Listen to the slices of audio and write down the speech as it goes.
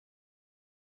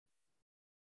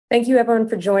Thank you everyone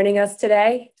for joining us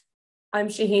today. I'm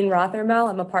Shahin Rothermel.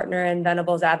 I'm a partner in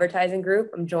Venable's advertising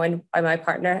group. I'm joined by my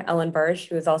partner, Ellen Berge,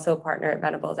 who is also a partner at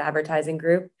Venable's advertising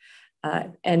group.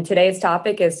 And today's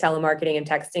topic is telemarketing and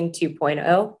texting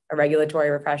 2.0, a regulatory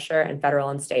refresher and federal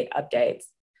and state updates.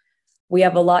 We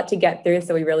have a lot to get through,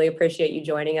 so we really appreciate you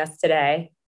joining us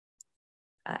today.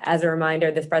 As a reminder,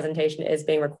 this presentation is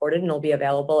being recorded and will be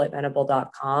available at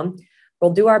venable.com.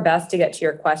 We'll do our best to get to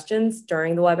your questions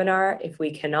during the webinar. If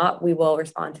we cannot, we will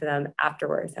respond to them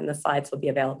afterwards, and the slides will be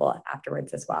available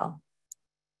afterwards as well.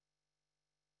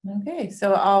 Okay,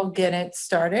 so I'll get it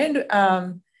started.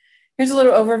 Here's a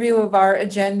little overview of our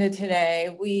agenda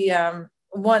today. We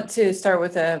want to start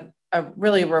with a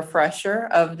really refresher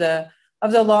of the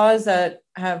laws that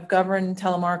have governed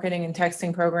telemarketing and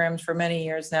texting programs for many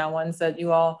years now, ones that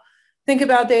you all think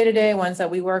about day to day, ones that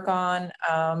we work on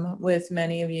with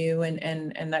many of you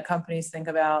and that companies think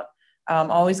about.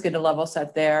 Always get a level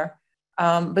set there.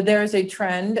 But there is a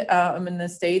trend in the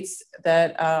states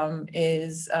that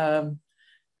is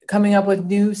coming up with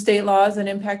new state laws that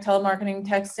impact telemarketing and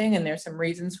texting, and there's some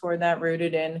reasons for that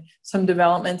rooted in some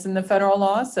developments in the federal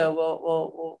law. So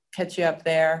we'll catch you up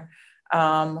there.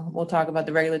 We'll talk about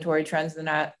the regulatory trends in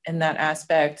that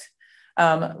aspect.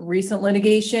 Recent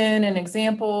litigation and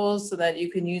examples so that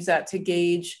you can use that to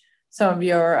gauge some of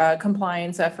your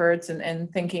compliance efforts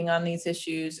and thinking on these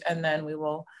issues. And then we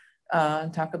will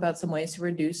talk about some ways to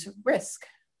reduce risk.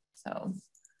 So,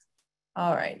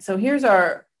 all right, so here's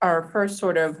our first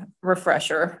sort of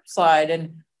refresher slide.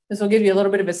 And this will give you a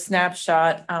little bit of a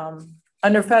snapshot.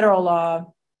 Under federal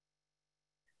law,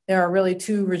 there are really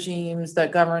two regimes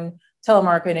that govern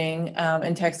telemarketing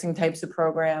and texting types of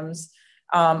programs.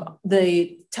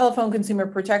 The Telephone Consumer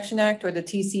Protection Act, or the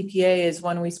TCPA, is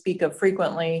one we speak of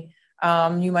frequently.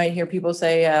 You might hear people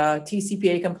say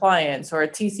TCPA compliance or a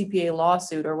TCPA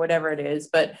lawsuit or whatever it is,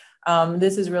 but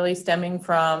this is really stemming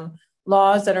from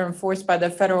laws that are enforced by the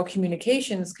Federal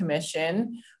Communications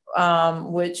Commission,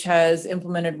 which has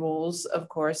implemented rules, of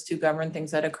course, to govern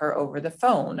things that occur over the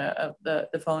phone.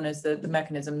 The phone is the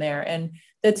mechanism there. And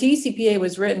the TCPA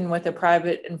was written with a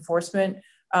private enforcement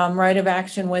right of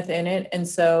action within it. And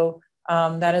so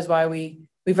that is why we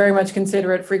very much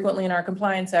consider it frequently in our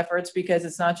compliance efforts, because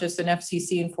it's not just an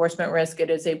FCC enforcement risk, it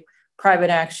is a private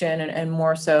action and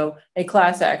more so a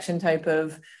class action type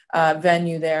of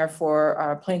venue there for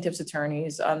our plaintiffs'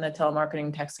 attorneys on the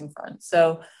telemarketing texting front.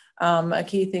 So a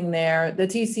key thing there, the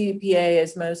TCPA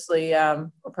is mostly or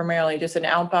primarily just an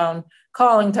outbound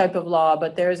calling type of law,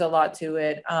 but there's a lot to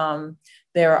it.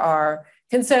 There are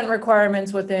consent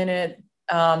requirements within it,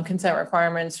 consent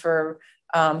requirements for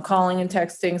calling and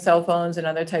texting cell phones and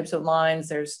other types of lines.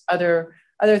 There's other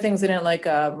things in it, like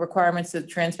requirements to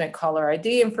transmit caller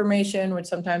ID information, which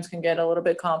sometimes can get a little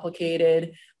bit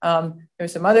complicated.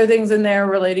 There's some other things in there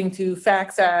relating to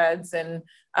fax ads and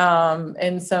some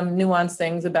nuanced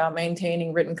things about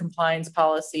maintaining written compliance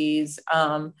policies.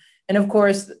 And of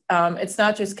course, it's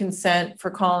not just consent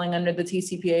for calling under the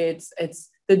TCPA, it's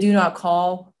the do not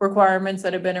call requirements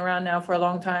that have been around now for a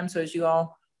long time. So as you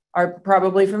all are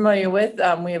probably familiar with,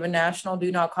 we have a national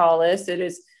do not call list. It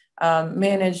is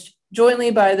managed jointly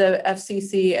by the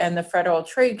FCC and the Federal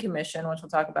Trade Commission, which we'll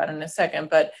talk about in a second.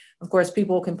 But of course,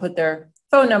 people can put their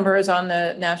phone numbers on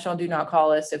the national do not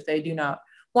call list. If they do not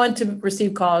want to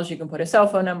receive calls, you can put a cell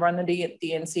phone number on the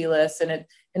DNC list, and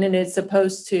it is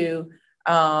supposed to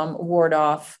ward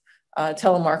off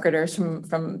telemarketers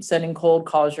from sending cold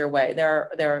calls your way. There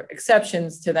are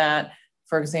exceptions to that.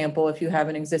 For example, if you have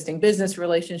an existing business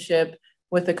relationship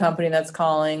with the company that's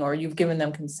calling, or you've given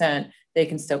them consent, they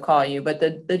can still call you. But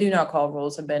the do not call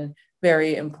rules have been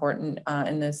very important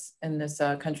in this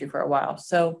country for a while.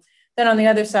 So then on the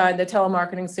other side, the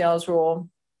telemarketing sales rule,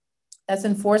 that's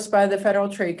enforced by the Federal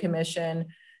Trade Commission.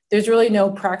 There's really no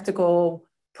practical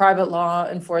private law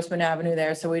enforcement avenue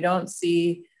there. So we don't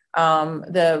see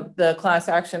the class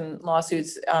action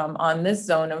lawsuits on this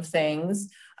zone of things.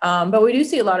 But we do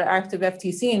see a lot of active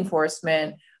FTC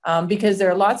enforcement because there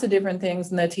are lots of different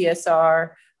things in the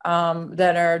TSR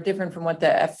that are different from what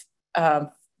the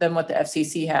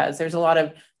FCC has. There's a lot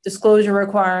of disclosure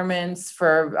requirements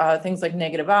for things like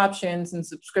negative options and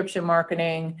subscription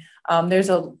marketing. There's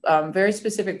a very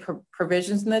specific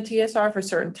provisions in the TSR for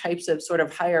certain types of sort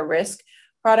of higher risk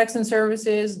products and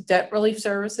services, debt relief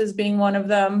services being one of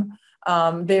them.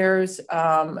 There's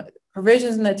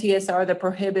provisions in the TSR that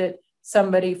prohibit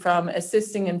somebody from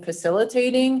assisting and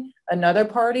facilitating another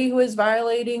party who is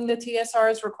violating the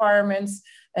TSR's requirements.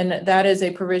 And that is a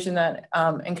provision that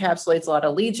encapsulates a lot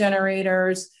of lead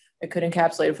generators. It could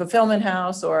encapsulate a fulfillment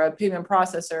house or a payment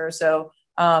processor.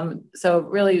 So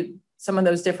really some of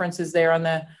those differences there on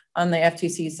the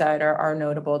FTC side are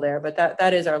notable there, but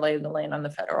that is our lay of the land on the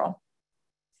federal.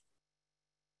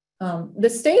 The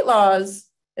state laws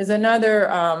is another,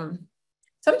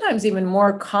 sometimes even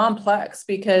more complex,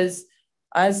 because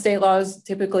as state laws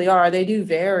typically are, they do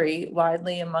vary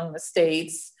widely among the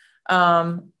states.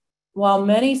 While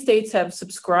many states have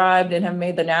subscribed and have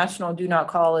made the national do not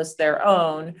call list their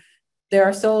own, there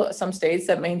are still some states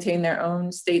that maintain their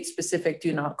own state-specific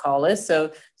do not call list. So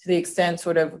to the extent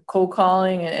sort of cold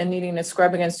calling and needing to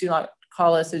scrub against do not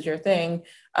call list is your thing,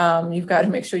 you've got to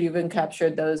make sure you've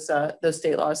encaptured those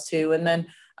state laws too. And then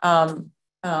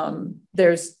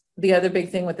there's the other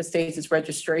big thing with the states is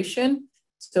registration.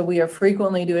 So we are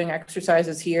frequently doing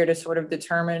exercises here to sort of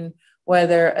determine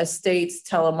whether a state's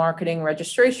telemarketing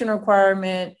registration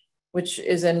requirement, which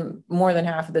is in more than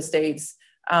half of the states,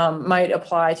 might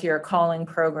apply to your calling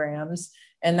programs.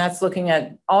 And that's looking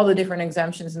at all the different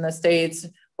exemptions in the states.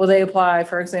 Will they apply,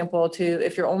 for example, to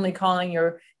if you're only calling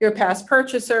your past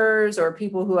purchasers or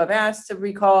people who have asked to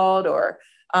be called, or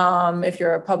if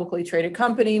you're a publicly traded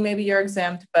company, maybe you're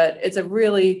exempt, but it's a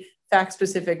really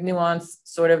fact-specific, nuanced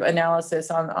sort of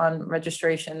analysis on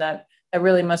registration that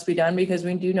really must be done, because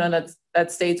we do know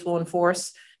that states will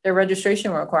enforce their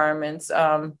registration requirements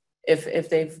if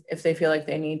they feel like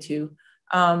they need to.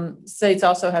 States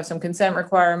also have some consent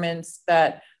requirements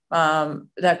that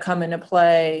come into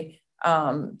play.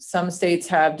 Some states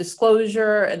have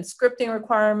disclosure and scripting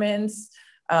requirements.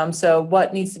 So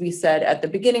what needs to be said at the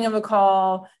beginning of a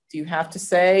call? Do you have to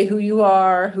say who you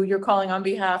are, who you're calling on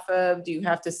behalf of? Do you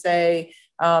have to say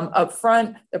up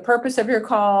front the purpose of your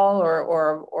call,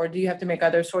 or do you have to make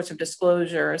other sorts of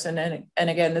disclosures? And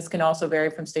again, this can also vary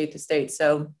from state to state.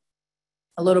 So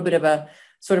a little bit of a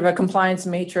sort of a compliance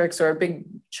matrix or a big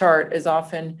chart is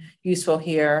often useful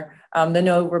here. The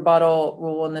no rebuttal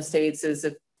rule in the states is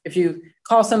if you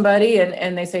call somebody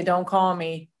and they say, don't call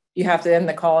me, you have to end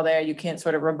the call there. You can't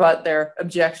sort of rebut their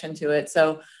objection to it.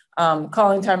 So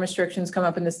calling time restrictions come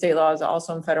up in the state laws,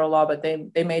 also in federal law, but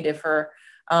they may differ.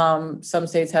 Some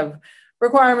states have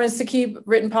requirements to keep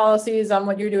written policies on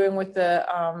what you're doing with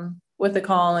the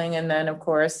calling. And then, of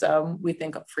course, we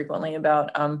think frequently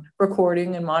about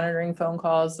recording and monitoring phone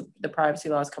calls. The privacy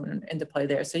laws come into play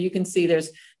there. So you can see there's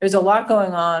a lot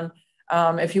going on.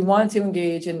 If you want to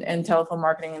engage in telephone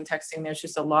marketing and texting, there's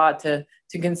just a lot to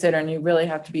consider, and you really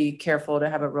have to be careful to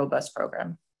have a robust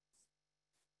program.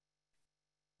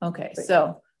 Okay,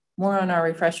 so more on our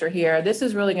refresher here. This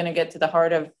is really going to get to the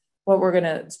heart of what we're going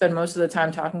to spend most of the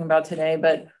time talking about today.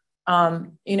 But,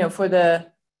 for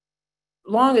the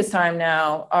longest time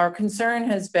now, our concern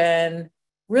has been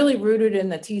really rooted in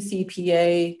the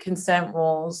TCPA consent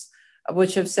rules,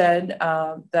 which have said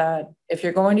that if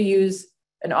you're going to use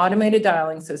an automated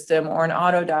dialing system or an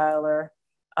auto dialer,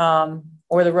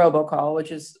 or the robocall, which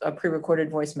is a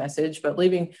pre-recorded voice message, but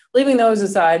leaving those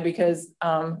aside because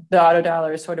the auto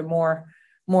dialer is sort of more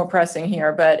pressing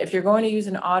here. But if you're going to use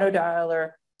an auto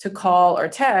dialer to call or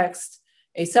text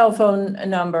a cell phone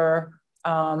number,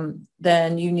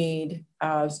 then you need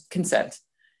consent.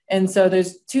 And so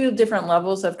there's two different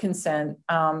levels of consent.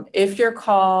 If your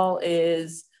call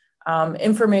is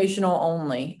informational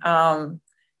only,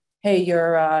 hey,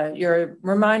 your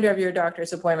reminder of your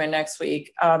doctor's appointment next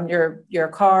week. Your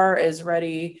car is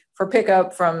ready for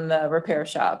pickup from the repair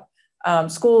shop.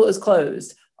 School is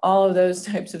closed. All of those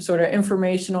types of sort of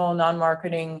informational,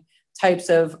 non-marketing types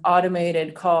of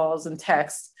automated calls and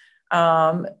texts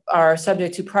are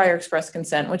subject to prior express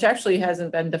consent, which actually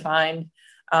hasn't been defined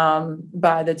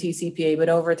by the TCPA, but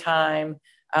over time,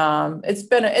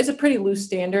 it's a pretty loose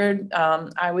standard,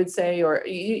 I would say, or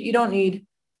you don't need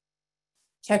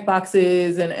check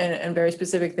boxes and very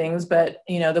specific things, but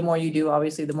the more you do,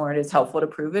 obviously, the more it is helpful to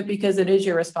prove it, because it is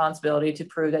your responsibility to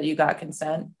prove that you got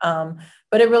consent.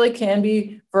 But it really can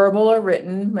be verbal or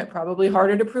written, probably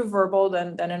harder to prove verbal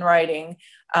than in writing.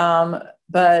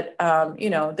 But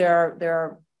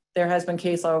there has been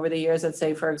case law over the years that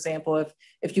say, for example,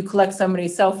 if you collect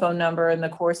somebody's cell phone number in the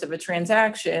course of a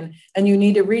transaction and you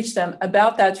need to reach them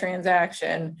about that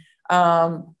transaction,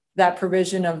 that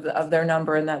provision of their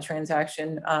number in that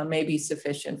transaction may be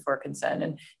sufficient for consent.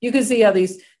 And you can see how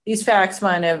these facts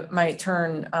might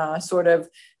turn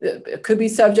it could be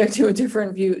subject to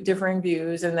differing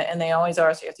views, and they always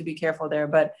are, so you have to be careful there.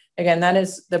 But again, that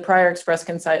is the prior express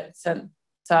consent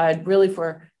side, really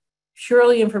for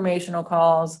purely informational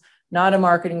calls, not a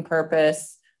marketing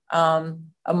purpose.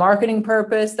 A marketing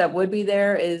purpose that would be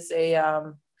there is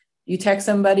you text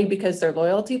somebody because their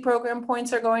loyalty program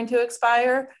points are going to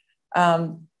expire.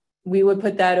 We would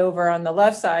put that over on the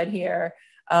left side here.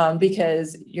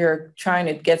 because you're trying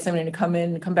to get somebody to come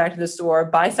in, come back to the store,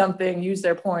 buy something, use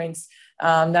their points.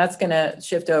 That's going to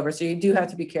shift over. So you do have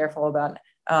to be careful about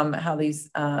how these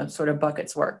sort of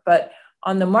buckets work. But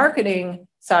on the marketing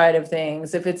side of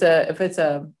things, if it's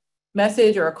a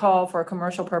message or a call for a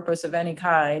commercial purpose of any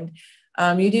kind,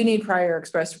 you do need prior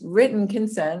express written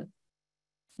consent.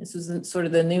 This is sort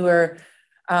of the newer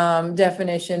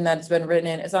definition that's been written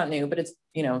in. It's not new, but it's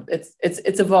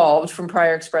evolved from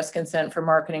prior express consent for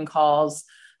marketing calls.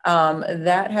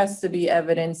 That has to be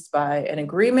evidenced by an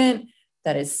agreement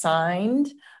that is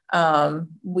signed.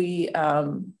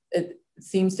 It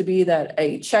seems to be that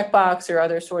a checkbox or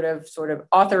other sort of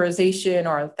authorization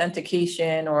or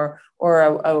authentication or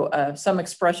some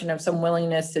expression of some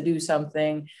willingness to do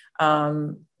something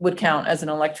would count as an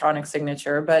electronic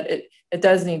signature, but it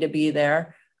does need to be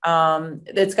there.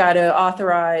 It's got to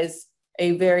authorize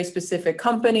a very specific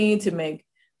company to make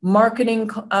marketing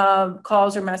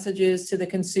calls or messages to the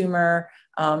consumer.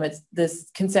 This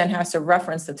consent has to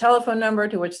reference the telephone number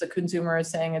to which the consumer is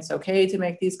saying it's okay to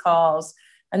make these calls.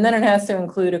 And then it has to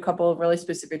include a couple of really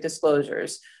specific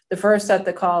disclosures. The first, that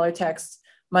the call or text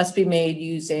must be made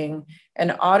using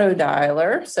an auto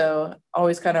dialer. So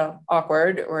always kind of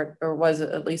awkward, or was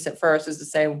at least at first, is to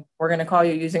say, we're going to call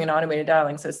you using an automated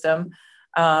dialing system.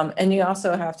 And you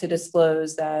also have to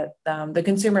disclose that the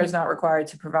consumer is not required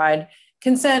to provide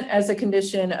consent as a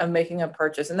condition of making a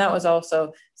purchase. And that was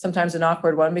also sometimes an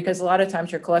awkward one, because a lot of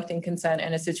times you're collecting consent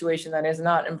in a situation that is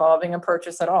not involving a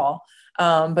purchase at all.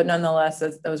 But nonetheless,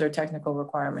 those are technical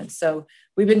requirements. So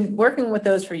we've been working with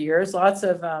those for years. Lots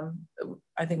of,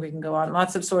 I think we can go on,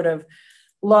 lots of sort of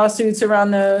lawsuits around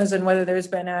those and whether there's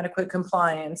been adequate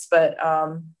compliance. But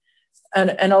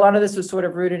and a lot of this was sort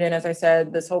of rooted in, as I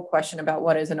said, this whole question about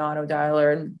what is an auto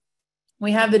dialer. And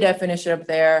we have the definition up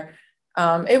there.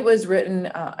 It was written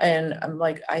and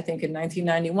I think in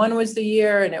 1991 was the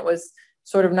year, and it was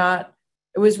sort of not,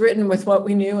 it was written with what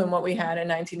we knew and what we had in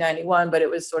 1991, but it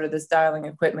was sort of this dialing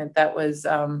equipment that was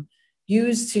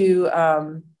used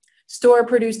to store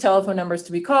produced telephone numbers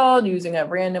to be called using a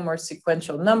random or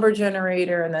sequential number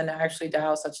generator, and then actually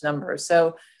dial such numbers.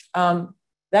 So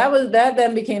that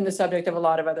then became the subject of a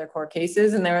lot of other court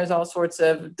cases, and there was all sorts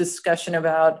of discussion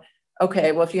about,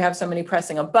 okay, well, if you have somebody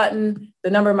pressing a button, the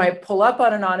number might pull up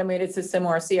on an automated system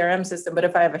or a CRM system. But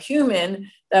if I have a human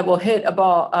that will hit a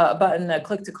button, a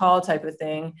click to call type of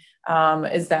thing,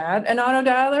 is that an auto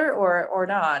dialer or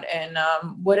not? And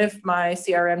what if my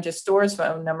CRM just stores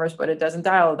phone numbers, but it doesn't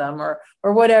dial them, or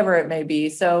whatever it may be?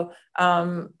 So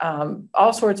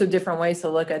all sorts of different ways to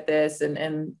look at this,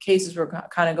 and cases were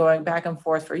kind of going back and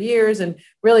forth for years, and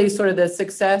really sort of the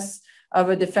success of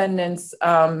a defendant's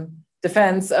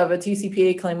defense of a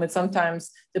TCPA claim would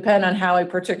sometimes depend on how a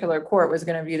particular court was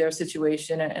going to view their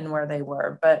situation and where they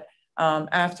were. But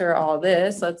after all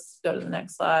this, let's go to the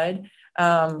next slide.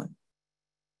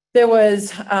 There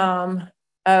was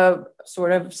a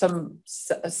sort of some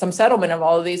settlement of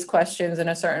all of these questions in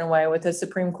a certain way with a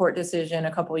Supreme Court decision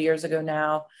a couple of years ago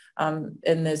now,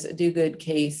 in this Do Good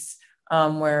case,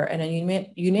 where in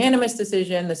a unanimous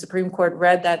decision, the Supreme Court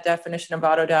read that definition of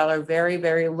auto dialer very,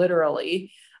 very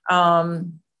literally,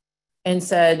 and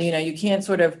said, you can't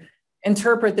sort of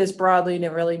interpret this broadly to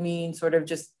really mean sort of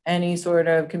just any sort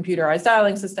of computerized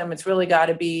dialing system. It's really got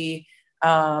to be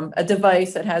a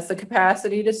device that has the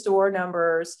capacity to store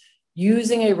numbers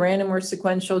using a random or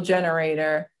sequential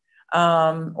generator,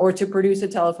 or to produce a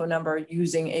telephone number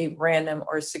using a random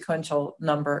or sequential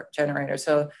number generator.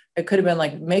 So it could have been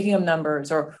like making up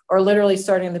numbers, or literally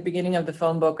starting at the beginning of the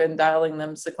phone book and dialing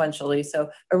them sequentially. So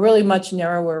a really much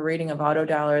narrower reading of auto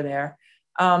dialer there.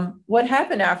 What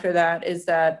happened after that is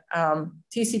that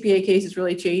TCPA cases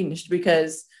really changed,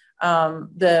 because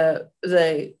the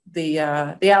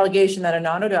allegation that an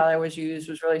auto dialer was used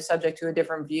was really subject to a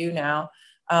different view now.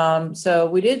 So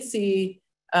we did see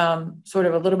sort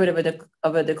of a little bit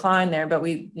of a decline there, but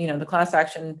the class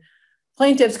action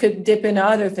plaintiffs could dip into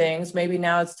other things. Maybe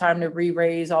now it's time to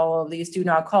re-raise all of these do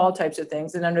not call types of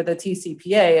things. And under the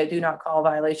TCPA, a do not call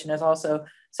violation is also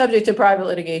subject to private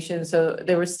litigation. So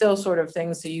there were still sort of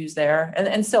things to use there,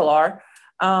 and still are.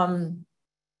 And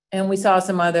we saw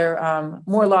some other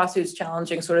more lawsuits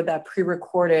challenging sort of that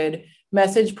pre-recorded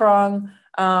message prong,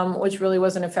 which really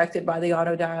wasn't affected by the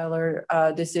auto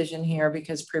dialer decision here,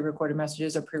 because pre-recorded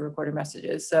messages are pre-recorded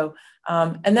messages. So,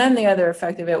 and then the other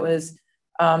effect of it was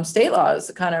state laws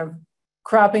kind of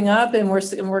cropping up, and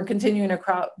we're continuing to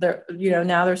crop there.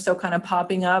 Now they're still kind of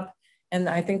popping up, and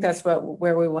I think that's where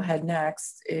we will head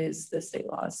next, is the state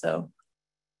laws. So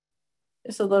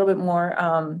just a little bit more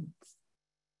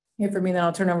here for me, then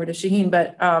I'll turn over to Shahin.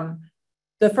 But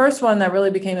the first one that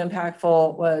really became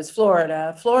impactful was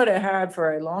Florida. Florida had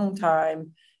for a long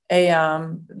time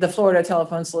the Florida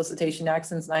Telephone Solicitation Act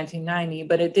since 1990,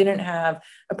 but it didn't have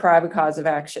a private cause of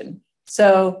action.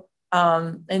 So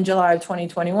in July of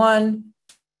 2021,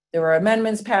 there were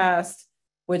amendments passed,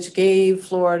 which gave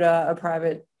Florida a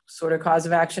private sort of cause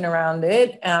of action around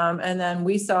it. And then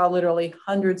we saw literally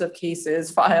hundreds of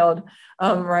cases filed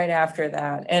right after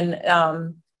that. And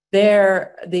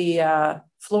the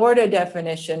Florida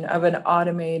definition of an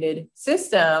automated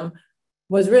system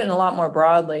was written a lot more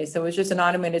broadly. So it was just an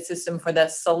automated system for the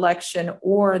selection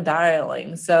or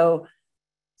dialing. So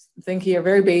think here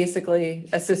very basically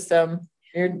a system,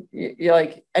 you're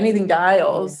like anything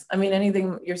dials. I mean,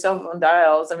 anything your cell phone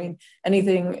dials. I mean,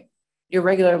 anything your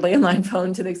regular landline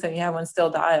phone, to the extent you have one, still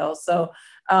dials. So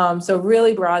so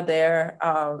really broad there.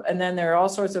 And then there are all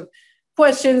sorts of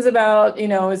questions about,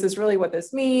 is this really what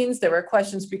this means? There were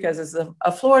questions because it's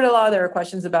a Florida law. There were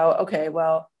questions about, okay,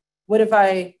 well, what if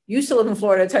I used to live in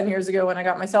Florida 10 years ago when I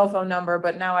got my cell phone number,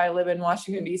 but now I live in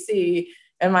Washington, D.C.,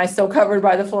 am I still covered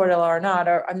by the Florida law or not?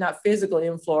 Or I'm not physically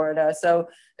in Florida. So,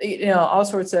 all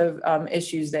sorts of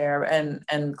issues there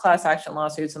and class action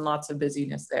lawsuits and lots of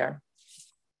busyness there.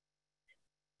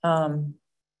 And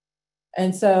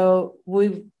so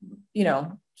we,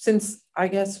 since I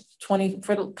guess for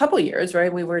a couple of years,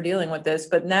 right, we were dealing with this,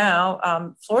 but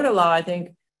now Florida law, I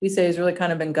think we say, has really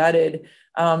kind of been gutted.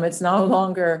 It's no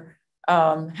longer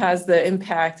has the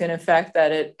impact and effect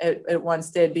that it once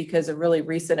did because of really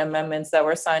recent amendments that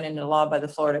were signed into law by the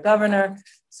Florida governor.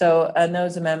 So in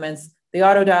those amendments, the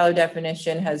auto dialer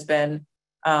definition has been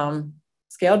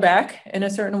scaled back in a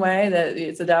certain way, that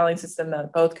it's a dialing system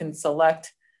that both can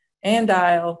select and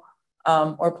dial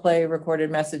or play recorded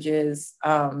messages.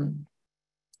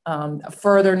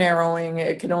 Further narrowing,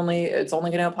 it's only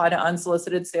going to apply to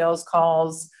unsolicited sales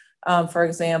calls, for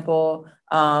example.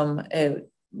 It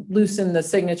loosened the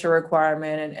signature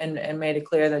requirement and made it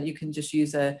clear that you can just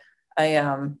use a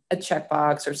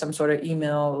checkbox or some sort of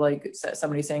email, like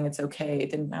somebody saying it's okay.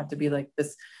 It didn't have to be like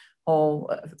this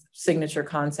whole signature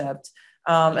concept.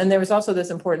 And there was also this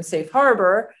important safe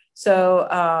harbor.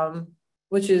 So,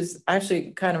 which is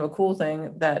actually kind of a cool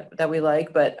thing that we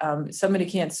like, but somebody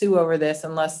can't sue over this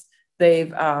unless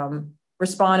they've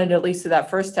responded at least to that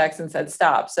first text and said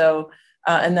stop. So,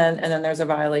 and then there's a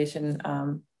violation,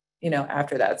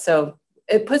 after that. So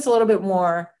it puts a little bit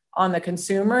more on the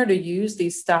consumer to use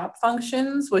these stop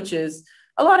functions, which is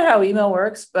a lot of how email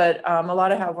works, but a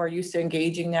lot of how we're used to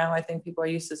engaging now. I think people are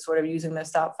used to sort of using the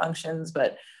stop functions,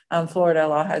 but Florida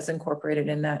law has incorporated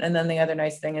in that. And then the other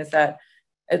nice thing is that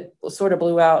it sort of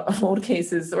blew out old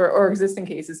cases or existing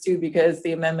cases too, because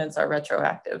the amendments are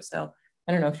retroactive. So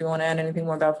I don't know if you want to add anything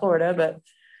more about Florida, but.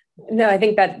 No, I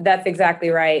think that's exactly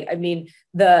right. I mean,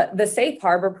 the safe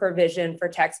harbor provision for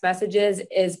text messages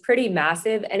is pretty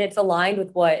massive, and it's aligned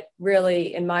with what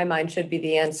really, in my mind, should be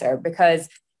the answer. Because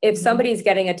if somebody's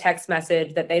getting a text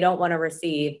message that they don't want to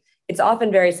receive, it's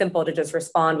often very simple to just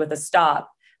respond with a stop.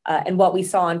 And what we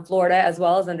saw in Florida, as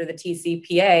well as under the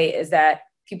TCPA, is that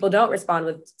people don't respond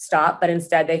with stop, but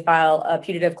instead they file a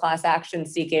putative class action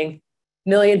seeking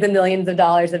millions and millions of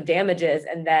dollars of damages.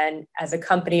 And then as a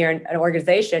company or an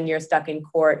organization, you're stuck in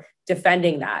court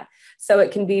defending that. So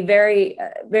it can be very,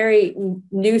 very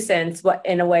nuisance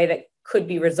in a way that could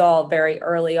be resolved very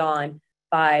early on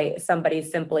by somebody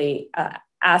simply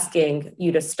asking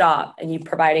you to stop and you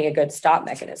providing a good stop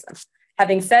mechanism.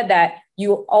 Having said that,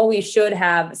 you always should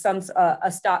have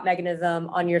a stop mechanism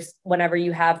on your whenever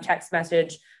you have text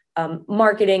message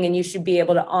marketing, and you should be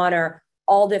able to honor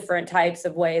all different types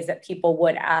of ways that people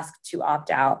would ask to opt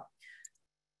out.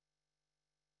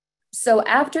 So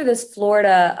after this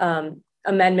Florida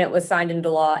amendment was signed into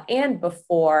law and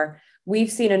before,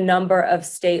 we've seen a number of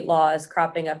state laws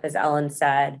cropping up, as Ellen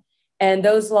said, and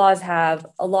those laws have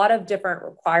a lot of different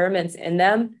requirements in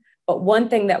them. But one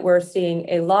thing that we're seeing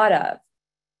a lot of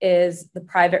is the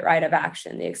private right of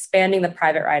action, expanding the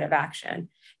private right of action.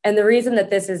 And the reason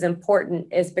that this is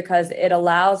important is because it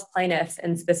allows plaintiffs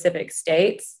in specific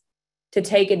states to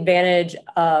take advantage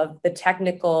of the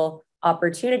technical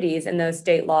opportunities in those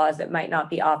state laws that might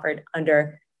not be offered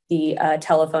under the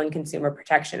Telephone Consumer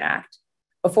Protection Act.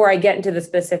 Before I get into the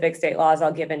specific state laws,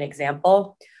 I'll give an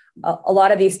example. A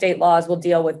lot of these state laws will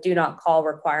deal with do not call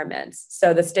requirements.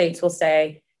 So the states will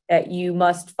say that you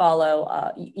must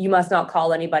not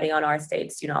call anybody on our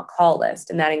state's do not call list.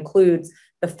 And that includes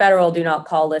the federal do not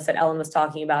call list that Ellen was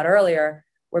talking about earlier,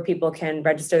 where people can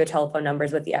register their telephone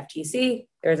numbers with the FTC.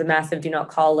 There's a massive do not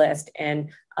call list,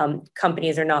 and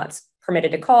companies are not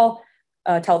permitted to call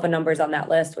telephone numbers on that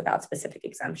list without specific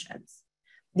exemptions.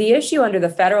 The issue under the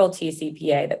federal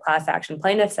TCPA that class action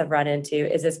plaintiffs have run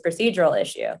into is this procedural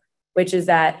issue, which is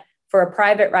that for a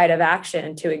private right of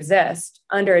action to exist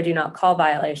under a do not call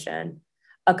violation,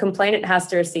 a complainant has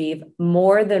to receive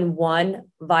more than one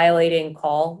violating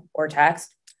call or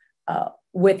text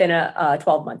within a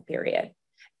 12-month period.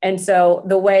 And so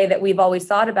the way that we've always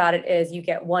thought about it is you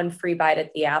get one free bite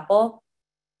at the apple,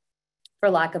 for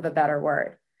lack of a better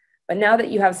word. But now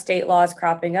that you have state laws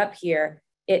cropping up here,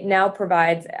 it now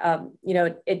provides,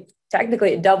 it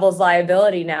technically it doubles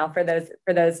liability now for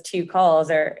those two calls,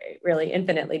 or it really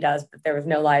infinitely does, but there was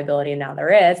no liability and now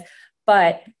there is.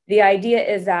 But the idea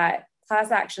is that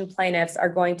class action plaintiffs are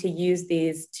going to use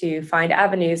these to find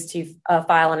avenues to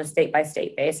file on a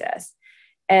state-by-state basis.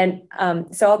 And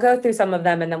so I'll go through some of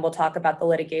them and then we'll talk about the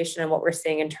litigation and what we're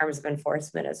seeing in terms of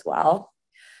enforcement as well.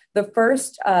 The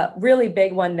first really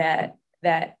big one that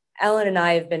Ellen and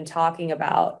I have been talking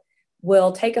about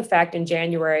will take effect in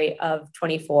January of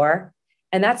 24,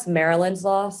 and that's Maryland's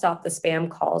law, Stop the Spam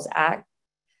Calls Act.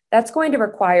 That's going to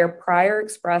require prior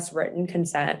express written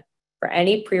consent for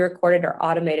any pre-recorded or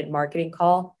automated marketing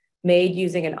call made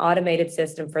using an automated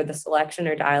system for the selection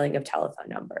or dialing of telephone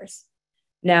numbers.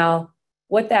 Now,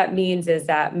 what that means is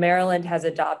that Maryland has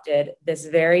adopted this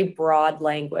very broad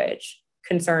language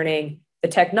concerning the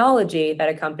technology that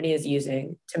a company is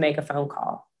using to make a phone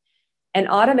call. An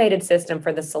automated system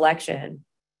for the selection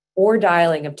or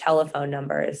dialing of telephone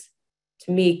numbers,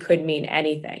 to me, could mean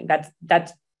anything.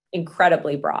 That's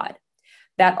incredibly broad.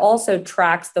 That also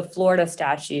tracks the Florida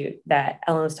statute that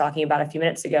Ellen was talking about a few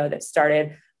minutes ago that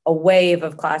started a wave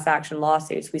of class action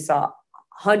lawsuits. We saw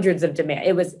hundreds of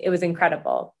demands. It was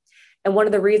incredible. And one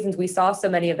of the reasons we saw so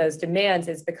many of those demands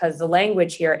is because the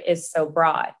language here is so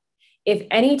broad. If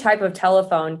any type of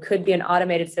telephone could be an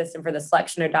automated system for the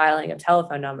selection or dialing of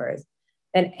telephone numbers,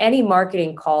 then any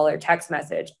marketing call or text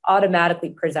message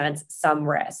automatically presents some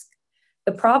risk.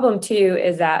 The problem too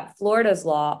is that Florida's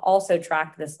law also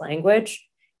tracked this language,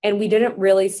 and we didn't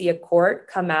really see a court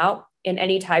come out in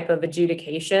any type of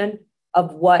adjudication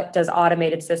of what does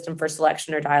automated system for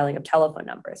selection or dialing of telephone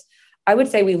numbers. I would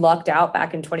say we lucked out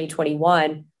back in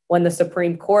 2021 when the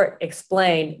Supreme Court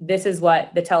explained this is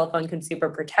what the Telephone Consumer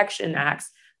Protection Act's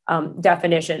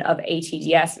definition of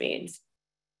ATDS means.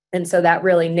 And so that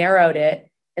really narrowed it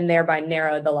and thereby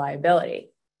narrowed the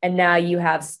liability. And now you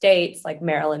have states like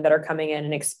Maryland that are coming in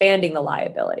and expanding the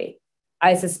liability.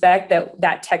 I suspect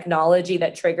that technology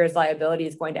that triggers liability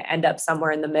is going to end up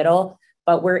somewhere in the middle,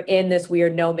 but we're in this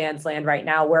weird no man's land right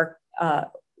now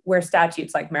where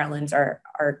statutes like Maryland's are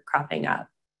cropping up.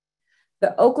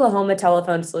 The Oklahoma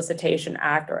Telephone Solicitation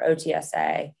Act, or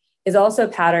OTSA, is also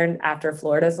patterned after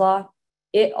Florida's law.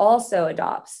 It also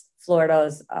adopts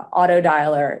Florida's auto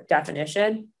dialer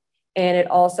definition, and it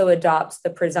also adopts the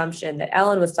presumption that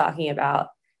Ellen was talking about,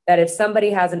 that if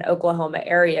somebody has an Oklahoma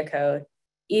area code,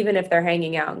 even if they're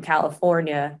hanging out in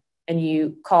California and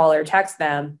you call or text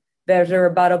them, there's a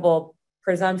rebuttable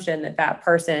presumption that that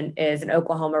person is an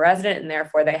Oklahoma resident and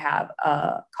therefore they have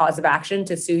a cause of action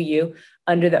to sue you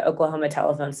under the Oklahoma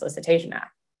Telephone Solicitation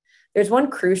Act. There's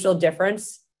one crucial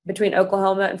difference between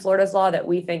Oklahoma and Florida's law that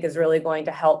we think is really going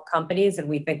to help companies, and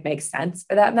we think makes sense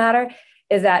for that matter,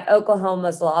 is that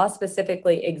Oklahoma's law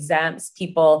specifically exempts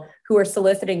people who are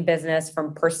soliciting business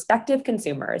from prospective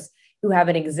consumers who have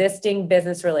an existing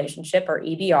business relationship, or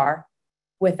EBR,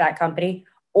 with that company,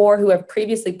 or who have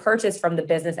previously purchased from the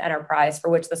business enterprise for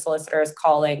which the solicitor is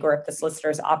calling, or if the solicitor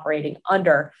is operating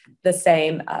under the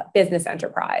same business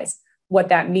enterprise. What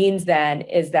that means then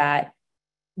is that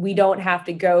we don't have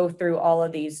to go through all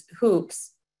of these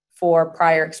hoops for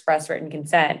prior express written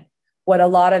consent. What a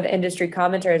lot of industry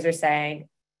commentators are saying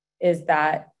is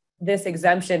that this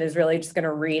exemption is really just going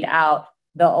to read out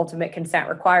the ultimate consent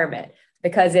requirement.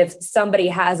 Because if somebody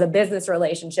has a business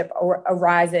relationship or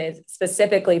arises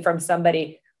specifically from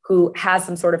somebody who has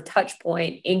some sort of touch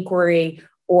point, inquiry,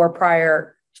 or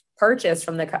prior purchase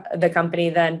from the company,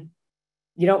 then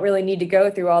you don't really need to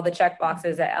go through all the check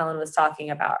boxes that Ellen was talking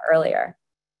about earlier.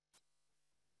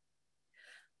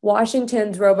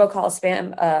 Washington's Robocall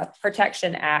Spam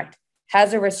Protection Act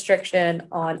has a restriction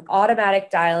on automatic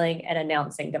dialing and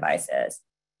announcing devices.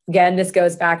 Again, this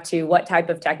goes back to what type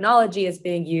of technology is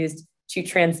being used to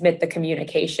transmit the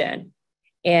communication.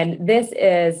 And this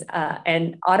is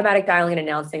an automatic dialing and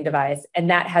announcing device, and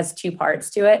that has two parts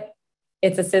to it.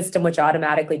 It's a system which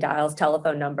automatically dials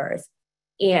telephone numbers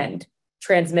and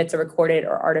transmits a recorded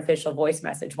or artificial voice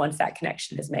message once that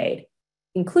connection is made,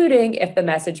 including if the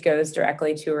message goes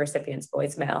directly to a recipient's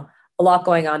voicemail. A lot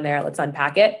going on there. Let's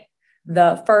unpack it.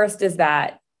 The first is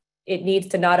that it needs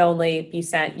to not only be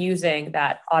sent using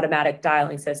that automatic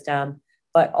dialing system,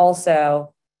 but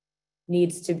also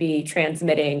needs to be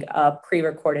transmitting a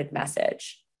pre-recorded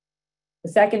message.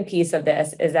 The second piece of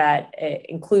this is that it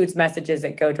includes messages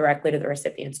that go directly to the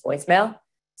recipient's voicemail.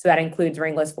 So that includes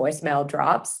ringless voicemail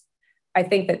drops. I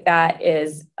think that that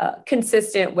is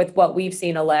consistent with what we've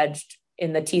seen alleged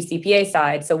in the TCPA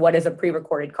side. So what is a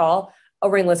pre-recorded call? A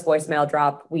ringless voicemail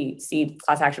drop. We see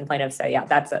class action plaintiffs say, yeah,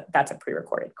 that's a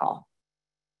pre-recorded call.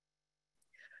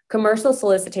 Commercial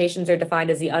solicitations are defined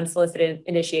as the unsolicited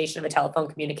initiation of a telephone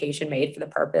communication made for the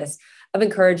purpose of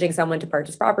encouraging someone to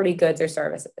purchase property, goods, or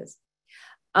services.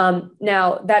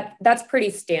 Now that's pretty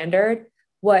standard.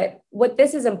 What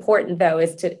this is important though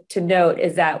is to note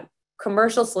is that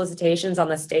commercial solicitations on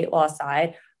the state law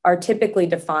side are typically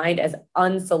defined as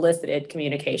unsolicited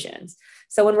communications.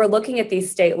 So when we're looking at these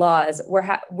state laws,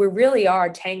 we really are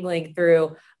tangling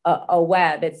through a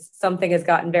web. It's something has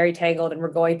gotten very tangled and we're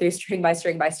going through string by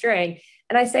string by string.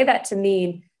 And I say that to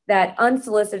mean that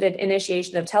unsolicited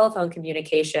initiation of telephone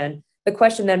communication, the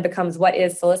question then becomes, what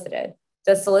is solicited?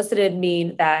 Does solicited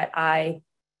mean that I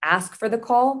ask for the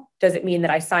call? Does it mean that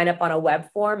I sign up on a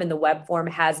web form and the web form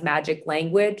has magic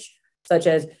language, such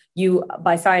as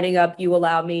by signing up, you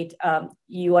allow me,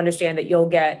 you understand that you'll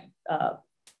get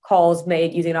calls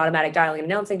made using an automatic dialing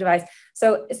and announcing device.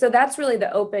 So that's really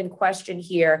the open question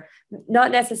here,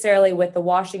 not necessarily with the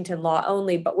Washington law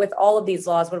only, but with all of these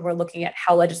laws when we're looking at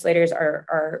how legislators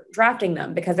are drafting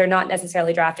them, because they're not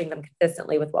necessarily drafting them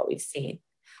consistently with what we've seen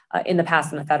in the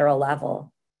past on the federal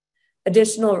level.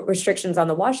 Additional restrictions on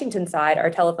the Washington side are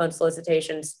telephone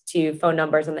solicitations to phone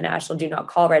numbers in the National Do Not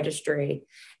Call Registry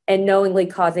and knowingly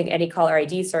causing any caller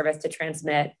ID service to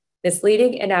transmit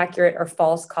misleading, inaccurate, or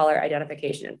false caller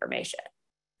identification information.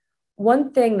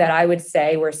 One thing that I would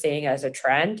say we're seeing as a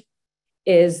trend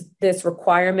is this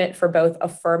requirement for both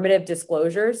affirmative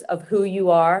disclosures of who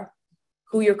you are,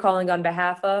 who you're calling on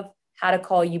behalf of, how to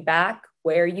call you back,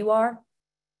 where you are,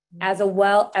 as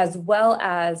well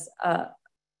as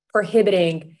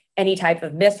prohibiting any type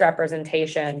of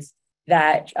misrepresentations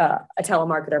that a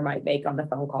telemarketer might make on the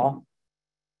phone call.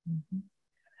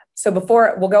 So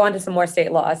before we'll go on to some more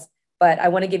state laws, but I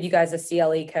want to give you guys a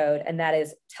CLE code, and that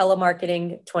is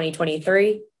Telemarketing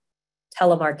 2023.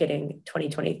 Telemarketing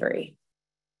 2023.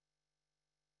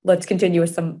 Let's continue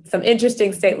with some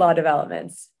interesting state law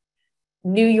developments.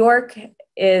 New York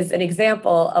is an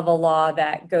example of a law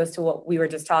that goes to what we were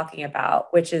just talking about,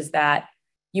 which is that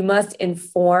you must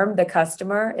inform the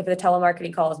customer if the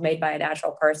telemarketing call is made by a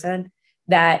natural person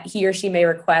that he or she may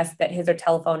request that his or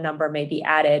telephone number may be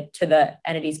added to the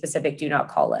entity-specific do not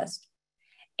call list.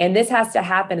 And this has to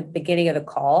happen at the beginning of the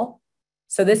call.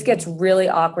 So this gets really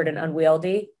awkward and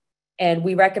unwieldy. And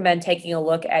we recommend taking a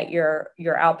look at your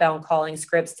outbound calling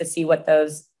scripts to see what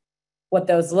those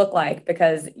look like,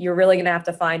 because you're really going to have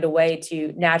to find a way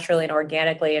to naturally and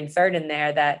organically insert in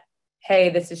there that, hey,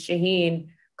 this is Shahin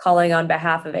calling on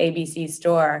behalf of ABC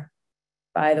store.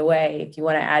 By the way, if you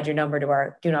want to add your number to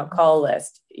our do not call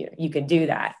list, you can do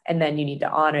that. And then you need to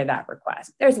honor that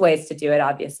request. There's ways to do it.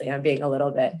 Obviously, I'm being a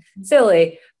little bit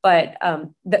silly, but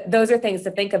those are things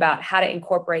to think about, how to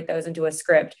incorporate those into a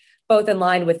script, both in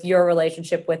line with your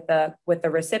relationship with the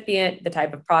recipient, the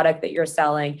type of product that you're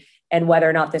selling, and whether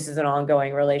or not this is an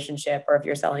ongoing relationship or if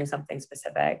you're selling something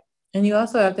specific. And you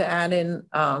also have to add in,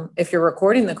 if you're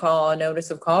recording the call, a notice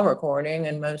of call recording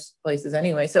in most places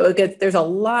anyway. So there's a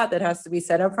lot that has to be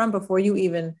set up front before you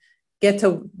even get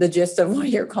to the gist of what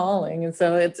you're calling. And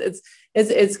so it's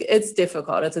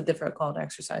difficult. It's a difficult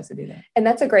exercise to do that. And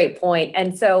that's a great point.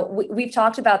 And so we've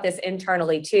talked about this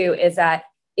internally too, is that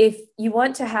if you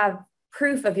want to have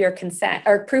proof of your consent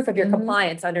or proof of your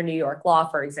compliance under New York law,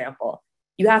 for example,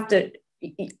 you have to,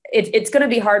 it's going to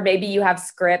be hard. Maybe you have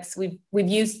scripts. We've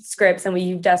used scripts and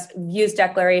we've just used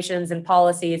declarations and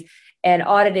policies and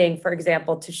auditing, for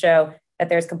example, to show that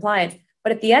there's compliance.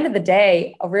 But at the end of the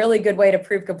day, a really good way to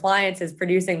prove compliance is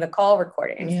producing the call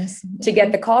recordings. Yes. To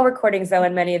get the call recordings, though,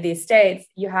 in many of these states,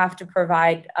 you have to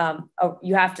provide,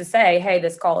 you have to say, hey,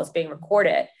 this call is being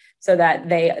recorded so that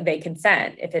they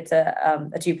consent if it's a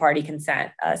two-party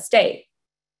consent state.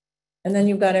 And then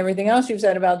you've got everything else you've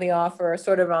said about the offer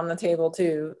sort of on the table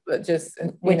too, but just,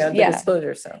 the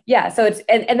disclosure. So so it's,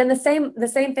 and then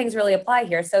the same things really apply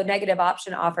here. So negative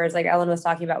option offers, like Ellen was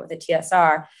talking about with the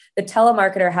TSR, the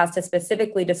telemarketer has to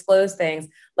specifically disclose things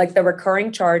like the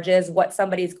recurring charges, what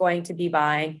somebody's going to be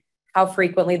buying, how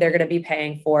frequently they're going to be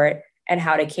paying for it, and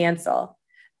how to cancel.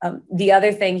 The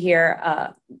other thing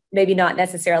here, maybe not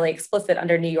necessarily explicit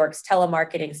under New York's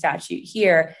telemarketing statute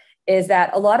here, is that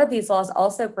a lot of these laws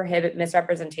also prohibit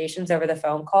misrepresentations over the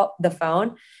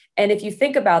phone. And if you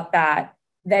think about that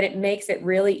it makes it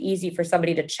really easy for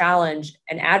somebody to challenge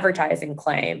an advertising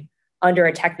claim under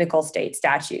a technical state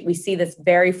statute. We see this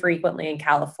very frequently in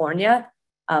California.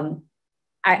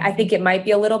 I think it might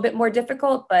be a little bit more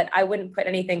difficult, but I wouldn't put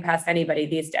anything past anybody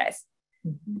these days.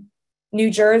 New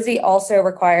Jersey also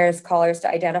requires callers to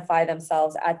identify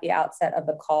themselves at the outset of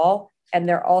the call, and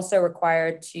they're also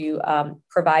required to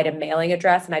provide a mailing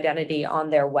address and identity on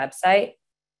their website.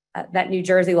 That New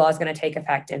Jersey law is going to take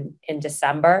effect in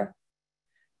December.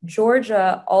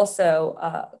 Georgia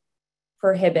also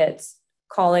prohibits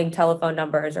calling telephone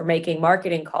numbers or making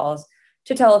marketing calls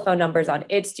to telephone numbers on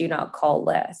its do not call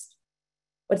list.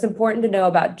 What's important to know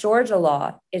about Georgia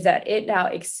law is that it now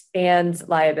expands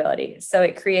liability. So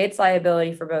it creates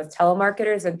liability for both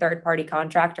telemarketers and third-party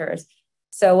contractors.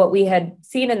 So what we had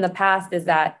seen in the past is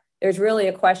that there's really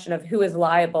a question of who is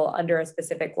liable under a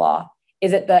specific law.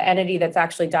 Is it the entity that's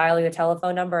actually dialing the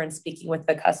telephone number and speaking with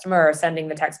the customer or sending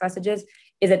the text messages?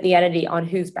 Is it the entity on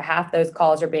whose behalf those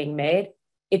calls are being made?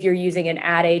 If you're using an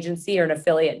ad agency or an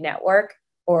affiliate network,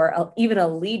 or even a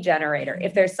lead generator,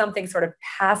 if there's something sort of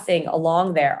passing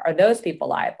along there, are those people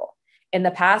liable? In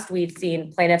the past, we've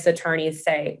seen plaintiffs' attorneys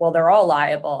say, well, they're all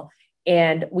liable.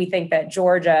 And we think that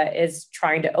Georgia is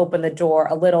trying to open the door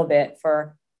a little bit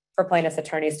for plaintiffs'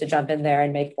 attorneys to jump in there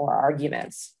and make more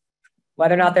arguments.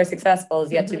 Whether or not they're successful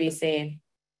is yet to be seen.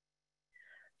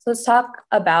 So let's talk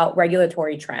about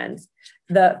regulatory trends.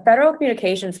 The Federal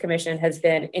Communications Commission has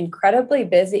been incredibly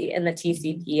busy in the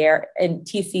TCPA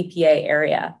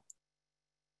area.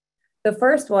 The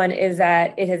first one is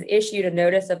that it has issued a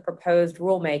notice of proposed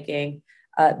rulemaking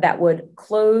that would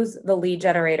close the lead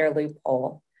generator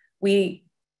loophole.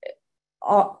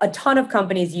 A ton of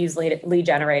companies use lead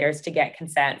generators to get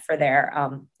consent for their,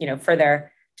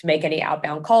 to make any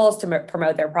outbound calls, to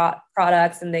promote their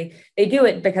products, and they do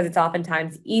it because it's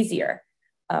oftentimes easier.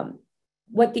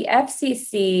 What the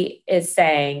FCC is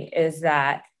saying is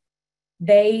that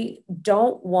they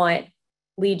don't want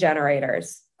lead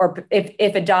generators, or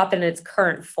if adopted in its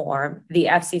current form, the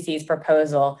FCC's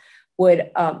proposal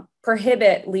would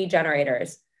prohibit lead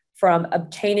generators from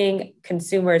obtaining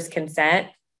consumers' consent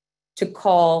to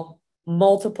call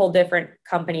multiple different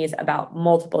companies about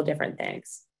multiple different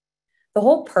things. The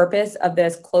whole purpose of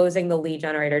this closing the lead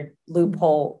generator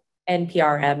loophole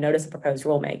NPRM, notice of proposed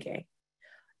rulemaking,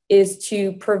 is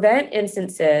to prevent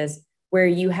instances where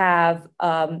you have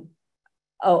a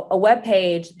web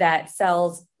page that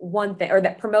sells one thing or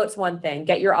that promotes one thing,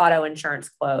 get your auto insurance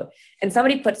quote, and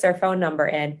somebody puts their phone number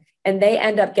in and they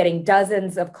end up getting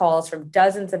dozens of calls from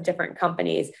dozens of different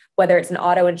companies, whether it's an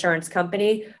auto insurance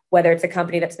company, whether it's a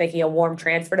company that's making a warm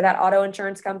transfer to that auto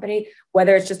insurance company,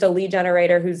 whether it's just a lead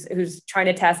generator who's trying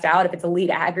to test out if it's a lead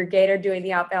aggregator doing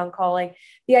the outbound calling.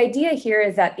 The idea here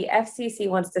is that the FCC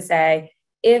wants to say,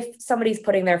 if somebody's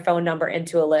putting their phone number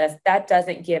into a list, that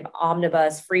doesn't give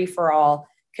omnibus free-for-all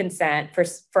consent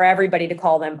for everybody to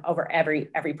call them over every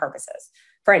purposes,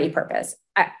 for any purpose.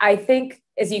 I think,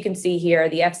 as you can see here,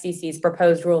 the FCC's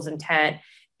proposed rules intent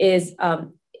is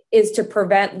to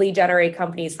prevent lead generate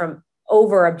companies from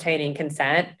over obtaining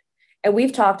consent. And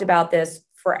we've talked about this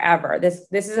forever. This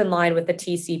is in line with the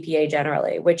TCPA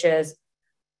generally, which is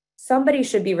somebody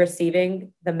should be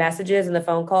receiving the messages and the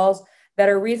phone calls that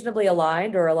are reasonably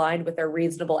aligned or aligned with their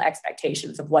reasonable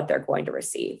expectations of what they're going to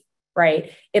receive,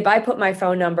 right? If I put my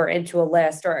phone number into a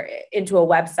list or into a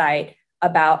website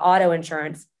about auto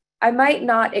insurance, I might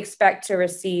not expect to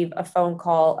receive a phone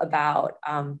call about,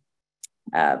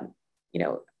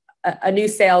 a new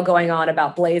sale going on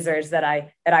about blazers that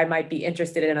I might be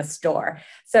interested in a store.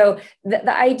 So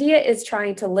the idea is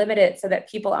trying to limit it so that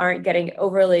people aren't getting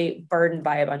overly burdened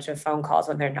by a bunch of phone calls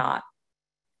when they're not.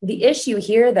 The issue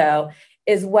here, though,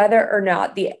 is whether or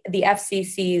not the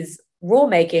FCC's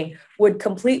rulemaking would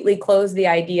completely close the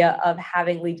idea of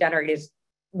having lead generators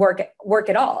work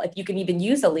at all, if you can even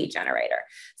use a lead generator.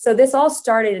 So this all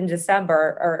started in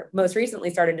December, or most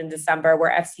recently started in December,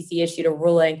 where FCC issued a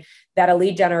ruling that a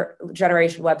lead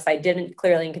generation website didn't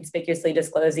clearly and conspicuously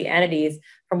disclose the entities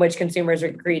from which consumers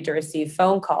agreed to receive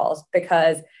phone calls,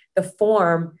 because the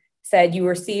form said you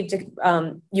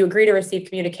agree to receive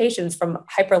communications from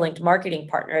hyperlinked marketing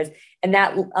partners, and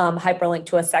that hyperlinked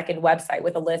to a second website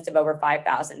with a list of over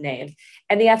 5,000 names.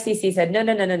 And the FCC said,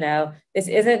 no, this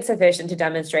isn't sufficient to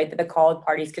demonstrate that the called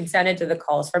parties consented to the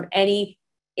calls from any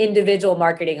individual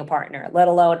marketing partner, let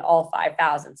alone all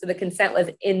 5,000. So the consent was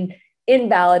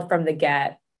invalid from the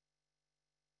get.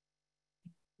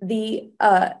 The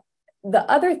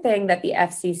other thing that the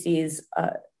FCC's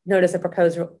notice of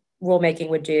proposed rulemaking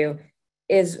would do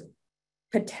is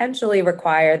potentially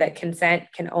require that consent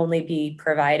can only be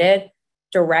provided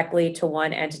directly to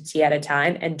one entity at a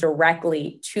time and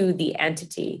directly to the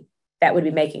entity that would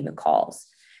be making the calls.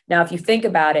 Now, if you think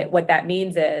about it, what that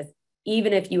means is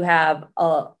even if you have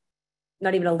not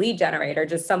even a lead generator,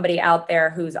 just somebody out there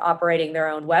who's operating their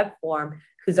own web form,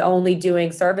 who's only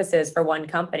doing services for one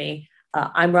company.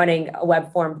 I'm running a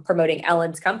web form promoting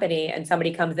Ellen's company, and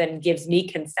somebody comes in and gives me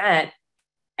consent.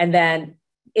 And then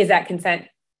is that consent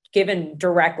given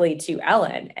directly to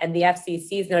Ellen? And the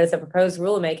FCC's notice of proposed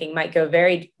rulemaking might go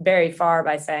very, very far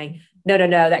by saying, no,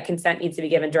 that consent needs to be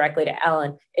given directly to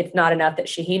Ellen. It's not enough that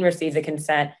Shahin receives a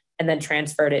consent and then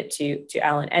transferred it to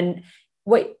Ellen. And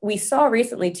what we saw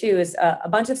recently too is a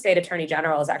bunch of state attorney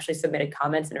generals actually submitted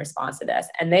comments in response to this.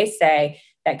 And they say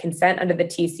that consent under the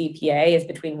TCPA is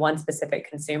between one specific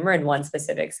consumer and one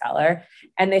specific seller.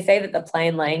 And they say that the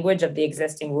plain language of the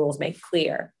existing rules make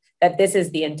clear that this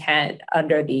is the intent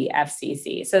under the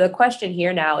FCC. So the question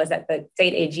here now is that the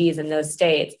state AGs in those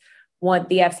states want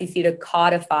the FCC to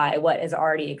codify what has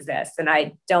already exists. And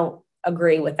I don't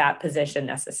agree with that position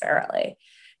necessarily.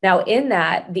 Now, in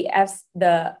that,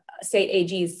 the state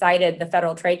AGs cited the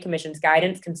Federal Trade Commission's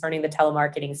guidance concerning the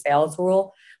telemarketing sales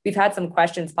rule. We've had some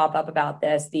questions pop up about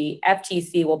this. The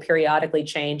FTC will periodically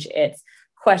change its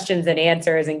questions and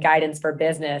answers and guidance for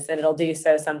business, and it'll do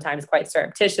so sometimes quite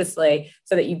surreptitiously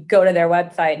so that you go to their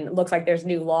website and it looks like there's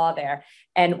new law there.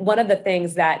 And one of the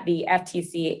things that the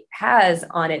FTC has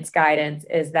on its guidance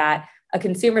is that a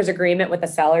consumer's agreement with a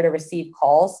seller to receive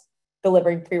calls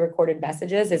delivering pre-recorded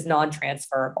messages is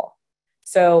non-transferable.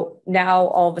 So now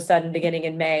all of a sudden, beginning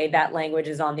in May, that language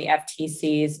is on the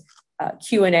FTC's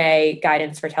Q&A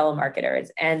guidance for telemarketers.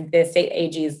 And the state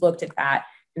AGs looked at that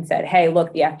and said, hey,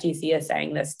 look, the FTC is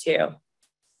saying this too.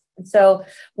 So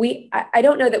I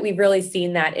don't know that we've really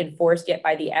seen that enforced yet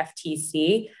by the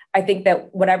FTC. I think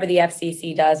that whatever the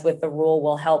FCC does with the rule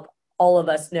will help all of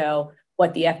us know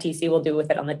what the FTC will do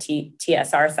with it on the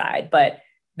TSR side. But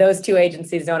those two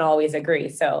agencies don't always agree.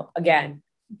 So again,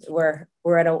 we're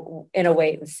in a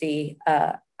wait and see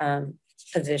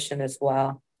position as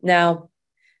well. Now,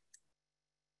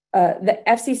 the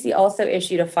FCC also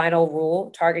issued a final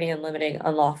rule targeting and limiting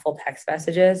unlawful text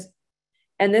messages.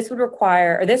 And this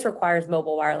requires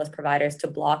mobile wireless providers to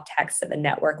block text at the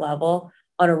network level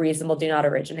on a reasonable do not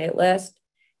originate list.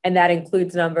 And that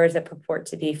includes numbers that purport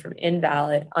to be from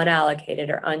invalid, unallocated,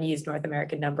 or unused North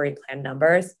American numbering plan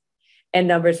numbers, and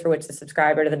numbers for which the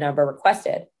subscriber to the number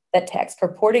requested that text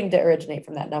purporting to originate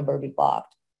from that number be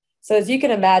blocked. So as you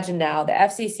can imagine now, the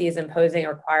FCC is imposing a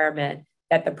requirement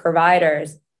that the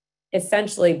providers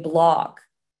essentially block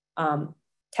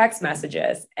text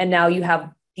messages. And now you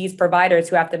have these providers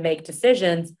who have to make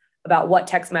decisions about what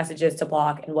text messages to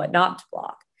block and what not to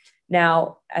block.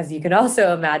 Now, as you can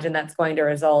also imagine, that's going to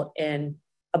result in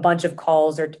a bunch of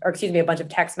calls or a bunch of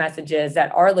text messages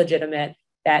that are legitimate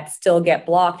that still get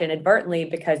blocked inadvertently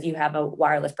because you have a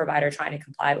wireless provider trying to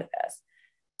comply with this.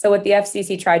 So what the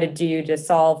FCC tried to do to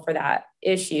solve for that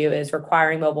issue is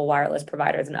requiring mobile wireless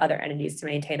providers and other entities to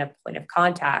maintain a point of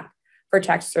contact for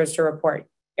texters to report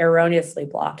erroneously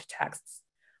blocked texts.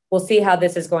 We'll see how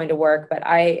this is going to work, but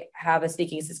I have a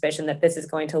sneaking suspicion that this is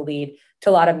going to lead to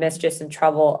a lot of mischief and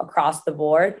trouble across the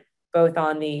board, both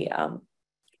on the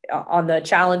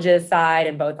challenges side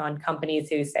and both on companies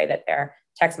who say that their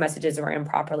text messages were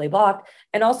improperly blocked,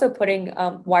 and also putting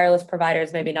wireless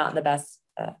providers maybe not in the best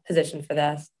position for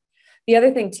this. The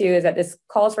other thing too is that this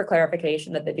calls for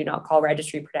clarification that the do not call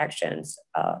registry protections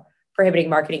prohibiting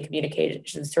marketing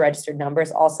communications to registered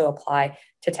numbers also apply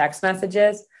to text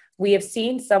messages. We have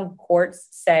seen some courts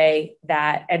say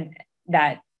that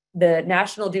the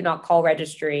national do not call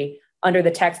registry under the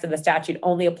text of the statute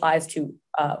only applies to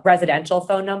residential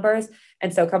phone numbers.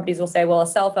 And so companies will say, well, a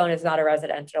cell phone is not a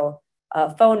residential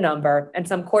phone number. And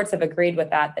some courts have agreed with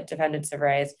that defendants have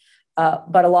raised.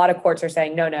 But a lot of courts are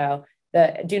saying, no,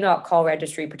 the do not call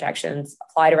registry protections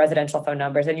apply to residential phone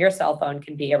numbers, and your cell phone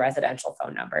can be a residential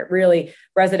phone number. Really,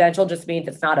 residential just means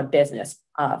it's not a business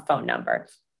phone number.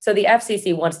 So the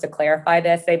FCC wants to clarify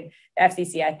this. The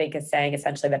FCC, I think, is saying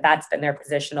essentially that that's been their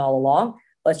position all along.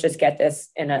 Let's just get this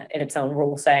in its own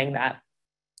rule saying that,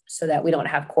 so that we don't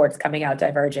have courts coming out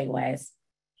diverging ways.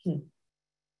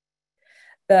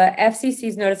 The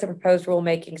FCC's notice of proposed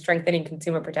rulemaking strengthening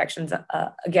consumer protections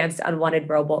against unwanted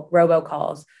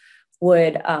robocalls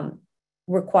would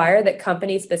require that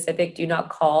company-specific do not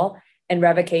call and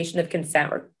revocation of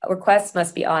consent requests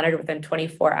must be honored within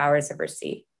 24 hours of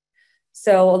receipt.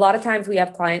 So a lot of times we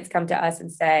have clients come to us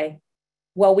and say,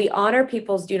 well, we honor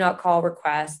people's do not call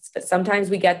requests, but sometimes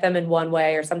we get them in one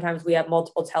way, or sometimes we have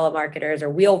multiple telemarketers, or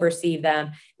we'll receive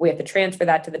them. We have to transfer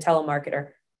that to the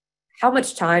telemarketer. How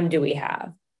much time do we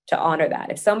have to honor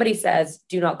that? If somebody says,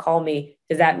 do not call me,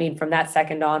 does that mean from that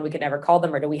second on we can never call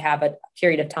them, or do we have a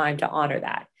period of time to honor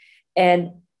that?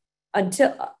 And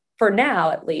until, for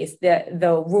now at least,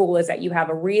 the rule is that you have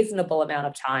a reasonable amount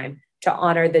of time to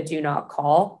honor the do not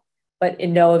call, but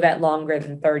in no event longer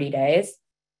than 30 days.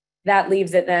 That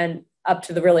leaves it then up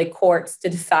to the really courts to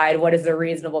decide what is a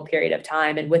reasonable period of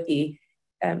time. And with the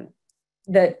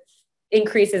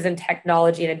increases in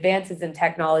technology and advances in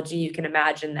technology, you can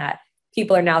imagine that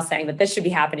people are now saying that this should be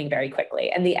happening very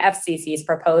quickly. And the FCC's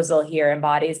proposal here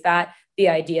embodies that, the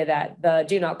idea that the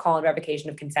do not call and revocation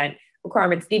of consent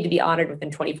requirements need to be honored within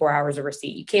 24 hours of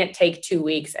receipt. You can't take 2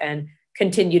 weeks and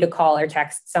continue to call or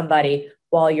text somebody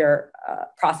while you're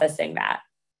processing that.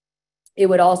 It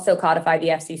would also codify the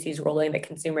FCC's ruling that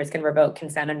consumers can revoke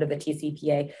consent under the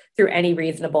TCPA through any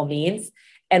reasonable means.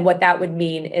 And what that would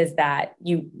mean is that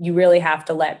you really have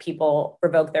to let people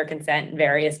revoke their consent in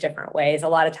various different ways. A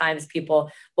lot of times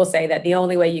people will say that the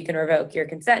only way you can revoke your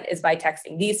consent is by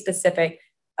texting these specific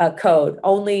code,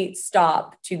 only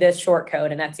stop to this short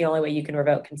code, and that's the only way you can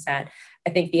revoke consent.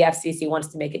 I think the FCC wants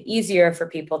to make it easier for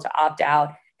people to opt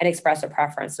out and express a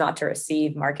preference not to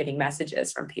receive marketing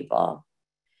messages from people.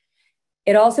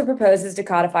 It also proposes to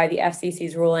codify the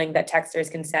FCC's ruling that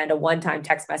texters can send a one-time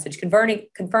text message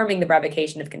confirming the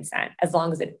revocation of consent, as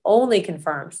long as it only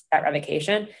confirms that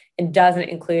revocation and doesn't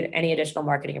include any additional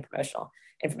marketing and promotional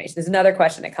information. There's another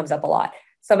question that comes up a lot.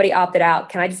 Somebody opted out.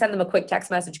 Can I just send them a quick text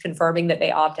message confirming that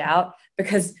they opt out?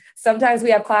 Because sometimes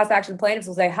we have class action plaintiffs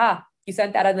will say, you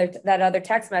sent that other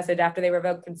text message after they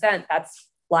revoked consent. That's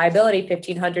liability,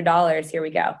 $1,500. Here we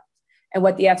go. And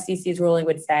what the FCC's ruling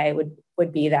would say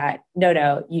would be that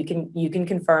no, you can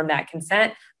confirm that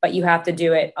consent, but you have to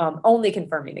do it only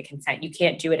confirming the consent. You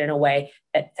can't do it in a way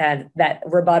that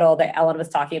rebuttal that Ellen was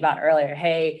talking about earlier.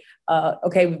 Hey,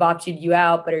 okay, we've opted you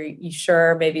out, but are you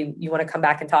sure maybe you want to come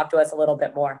back and talk to us a little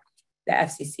bit more? The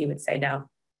FCC would say no.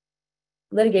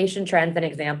 Litigation trends and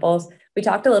examples. We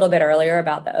talked a little bit earlier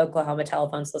about the Oklahoma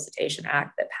Telephone Solicitation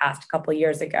Act that passed a couple of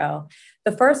years ago.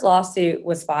 The first lawsuit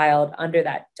was filed under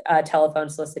that Telephone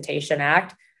Solicitation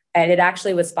Act, and it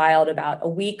actually was filed about a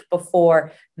week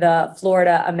before the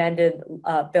Florida amended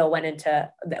bill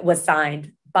was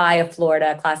signed by a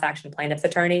Florida class action plaintiff's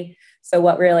attorney. So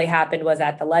what really happened was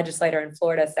that the legislator in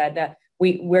Florida said that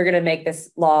we're going to make this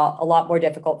law a lot more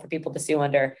difficult for people to sue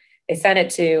under. They sent it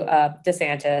to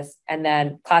DeSantis, and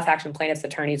then class action plaintiffs'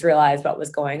 attorneys realized what was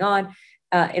going on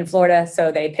in Florida,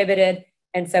 so they pivoted.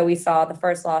 And so we saw the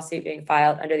first lawsuit being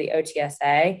filed under the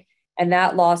OTSA, and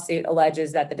that lawsuit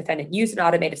alleges that the defendant used an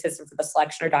automated system for the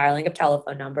selection or dialing of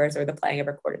telephone numbers or the playing of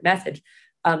a recorded message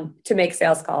to make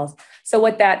sales calls. So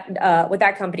what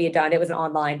that company had done, it was an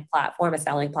online platform, a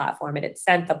selling platform, and it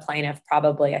sent the plaintiff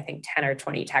probably, I think, 10 or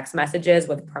 20 text messages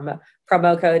with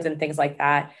promo codes and things like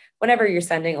that. Whenever you're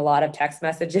sending a lot of text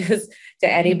messages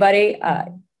to anybody,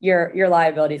 your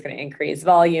liability is going to increase.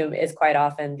 Volume is quite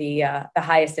often the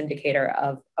highest indicator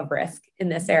of risk in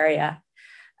this area.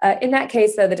 In that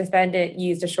case, though, the defendant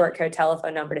used a short code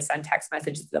telephone number to send text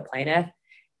messages to the plaintiff.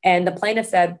 And the plaintiff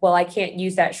said, well, I can't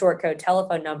use that short code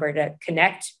telephone number to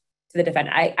connect to the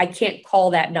defendant. I can't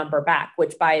call that number back,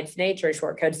 which by its nature,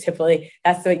 short codes typically,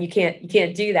 that's what you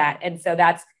can't do that. And so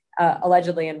that's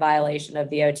allegedly in violation of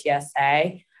the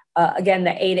OTSA. Again,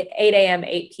 the 8 a.m.,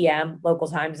 8 p.m. local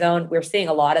time zone, we're seeing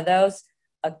a lot of those,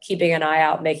 keeping an eye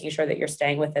out, making sure that you're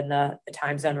staying within the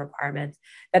time zone requirements,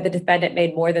 that the defendant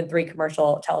made more than 3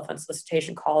 commercial telephone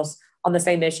solicitation calls on the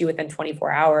same issue within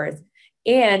 24 hours.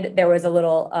 And there was a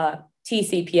little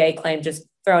TCPA claim just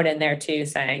thrown in there too,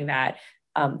 saying that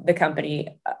the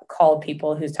company called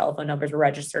people whose telephone numbers were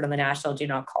registered on the National Do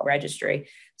Not Call Registry.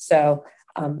 So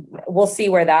we'll see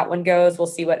where that one goes. We'll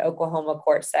see what Oklahoma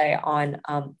courts say on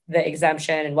the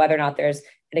exemption and whether or not there's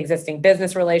an existing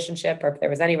business relationship or if there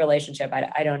was any relationship.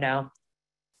 I don't know.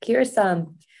 Here's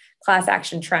some class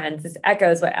action trends. This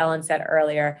echoes what Ellen said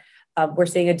earlier. We're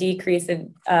seeing a decrease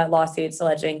in lawsuits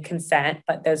alleging consent,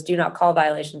 but those do not call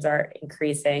violations are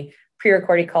increasing.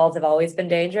 Pre-recorded calls have always been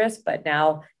dangerous, but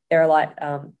now they're a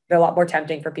lot more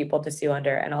tempting for people to sue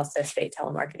under, and also state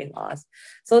telemarketing laws.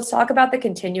 So let's talk about the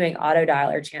continuing auto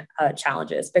dialer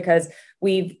challenges, because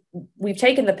we've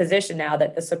taken the position now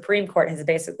that the Supreme Court has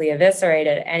basically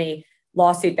eviscerated any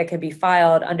lawsuit that can be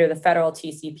filed under the federal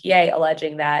TCPA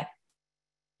alleging that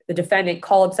the defendant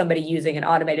called somebody using an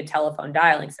automated telephone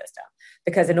dialing system.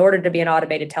 Because in order to be an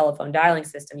automated telephone dialing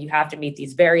system, you have to meet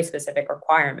these very specific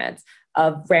requirements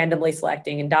of randomly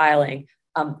selecting and dialing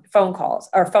phone calls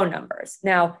or phone numbers.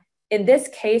 Now, in this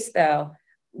case, though,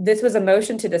 this was a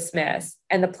motion to dismiss,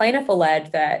 and the plaintiff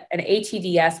alleged that an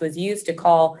ATDS was used to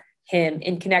call him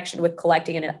in connection with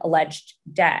collecting an alleged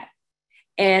debt.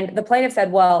 And the plaintiff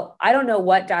said, well, I don't know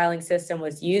what dialing system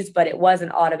was used, but it was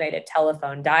an automated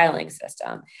telephone dialing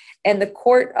system. And the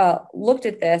court looked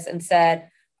at this and said,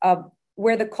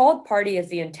 where the called party is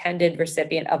the intended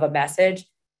recipient of a message,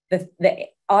 the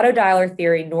auto dialer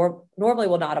theory normally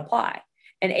will not apply.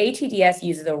 An ATDS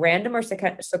uses a random or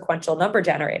sequential number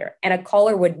generator, and a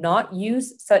caller would not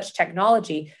use such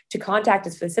technology to contact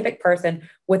a specific person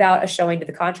without a showing to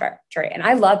the contrary. And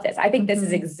I love this. I think this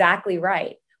is exactly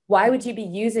right. Why would you be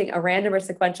using a random or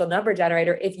sequential number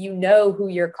generator if you know who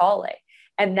you're calling?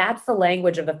 And that's the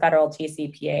language of the federal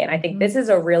TCPA. And I think this is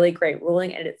a really great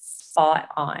ruling, and it's spot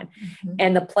on.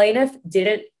 And the plaintiff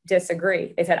didn't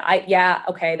disagree. They said, yeah,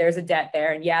 okay, there's a debt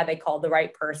there. And yeah, they called the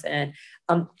right person.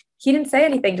 He didn't say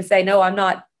anything to say, no,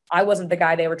 I wasn't the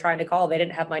guy they were trying to call. They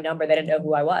didn't have my number. They didn't know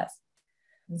who I was.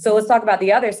 So let's talk about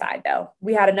the other side, though.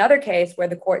 We had another case where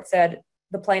the court said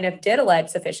the plaintiff did allege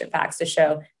sufficient facts to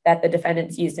show that the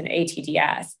defendants used an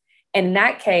ATDS. And in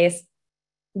that case,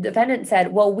 the defendant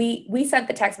said, well, we sent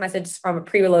the text messages from a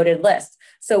preloaded list.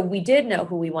 So we did know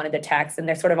who we wanted to text. And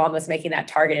they're sort of almost making that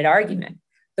targeted argument.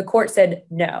 The court said,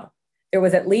 no. There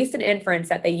was at least an inference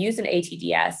that they used an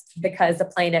ATDS because the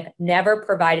plaintiff never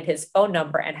provided his phone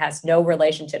number and has no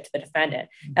relationship to the defendant.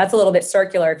 That's a little bit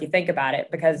circular if you think about it,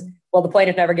 because, well, the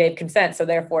plaintiff never gave consent, so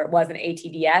therefore it was an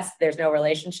ATDS. There's no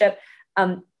relationship.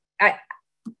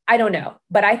 I don't know,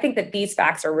 but I think that these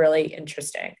facts are really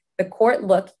interesting. The court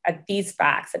looked at these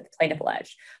facts that the plaintiff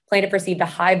alleged. Plaintiff received a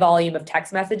high volume of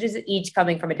text messages, each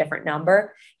coming from a different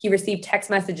number. He received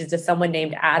text messages to someone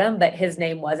named Adam, but his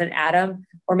name wasn't Adam,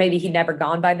 or maybe he'd never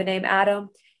gone by the name Adam.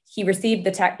 He received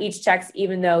each text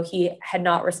even though he had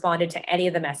not responded to any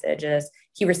of the messages.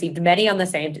 He received many on the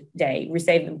same day,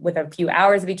 received them with a few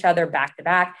hours of each other back to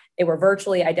back. They were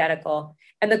virtually identical.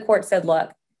 And the court said,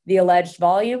 look, the alleged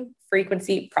volume,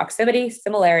 frequency, proximity,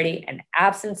 similarity, and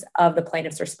absence of the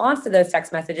plaintiff's response to those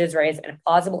text messages raise a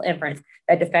plausible inference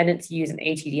that defendants use an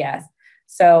ATDS.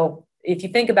 So if you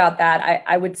think about that,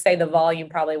 I would say the volume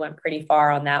probably went pretty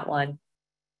far on that one.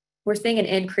 We're seeing an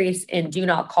increase in do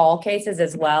not call cases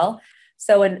as well.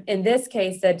 So in this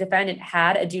case, the defendant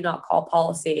had a do not call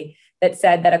policy that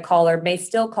said that a caller may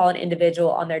still call an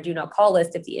individual on their do not call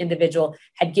list if the individual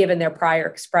had given their prior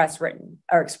express written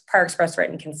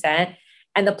consent.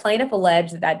 And the plaintiff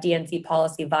alleged that DNC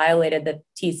policy violated the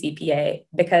TCPA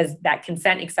because that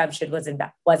consent exception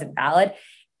wasn't valid,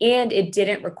 and it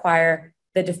didn't require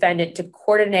the defendant to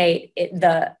coordinate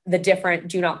the different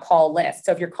do not call lists.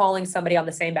 So if you're calling somebody on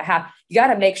the same behalf, you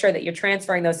got to make sure that you're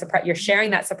transferring those, you're sharing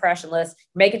that suppression list,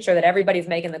 making sure that everybody's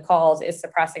making the calls is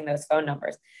suppressing those phone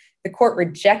numbers. The court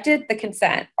rejected the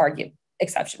consent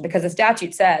exception because the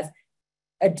statute says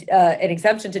an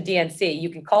exemption to DNC, you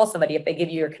can call somebody if they give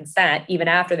you your consent, even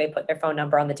after they put their phone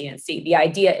number on the DNC. The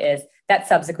idea is that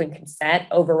subsequent consent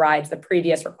overrides the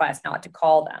previous request not to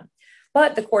call them.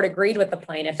 But the court agreed with the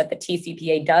plaintiff that the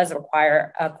TCPA does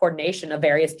require a coordination of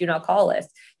various do not call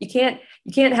lists. You can't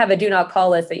have a do not call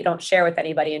list that you don't share with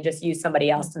anybody and just use somebody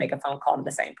else to make a phone call to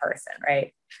the same person,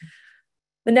 right?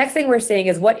 The next thing we're seeing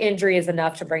is what injury is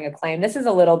enough to bring a claim. This is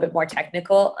a little bit more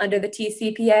technical under the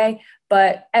TCPA,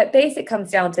 but at base it comes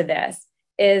down to this: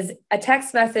 is a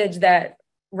text message that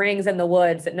rings in the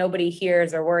woods that nobody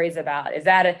hears or worries about. Is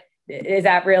that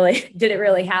really, did it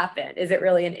really happen? Is it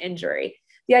really an injury?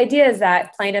 The idea is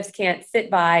that plaintiffs can't sit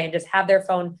by and just have their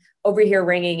phone over here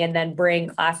ringing and then bring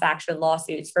class action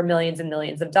lawsuits for millions and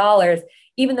millions of dollars,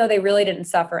 even though they really didn't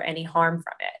suffer any harm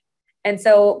from it. And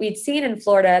so what we'd seen in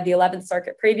Florida, the 11th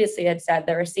Circuit previously had said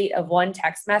the receipt of one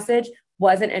text message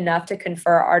wasn't enough to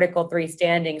confer Article 3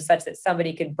 standing such that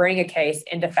somebody could bring a case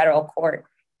into federal court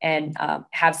and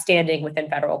have standing within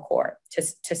federal court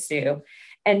to sue.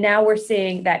 And now we're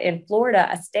seeing that in Florida,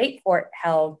 a state court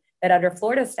held that under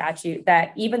Florida statute,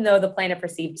 that even though the plaintiff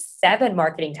received 7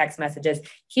 marketing text messages,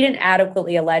 he didn't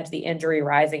adequately allege the injury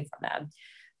rising from them.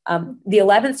 The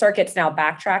 11th Circuit's now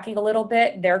backtracking a little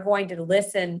bit. They're going to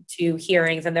listen to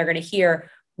hearings and they're going to hear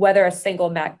whether a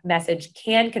single message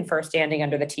can confer standing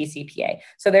under the TCPA.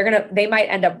 So they might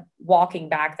end up walking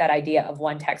back that idea of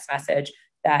one text message,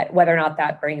 that whether or not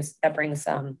that brings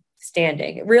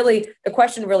standing. Really, the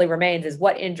question really remains is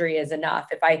what injury is enough?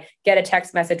 If I get a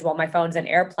text message while my phone's in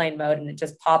airplane mode and it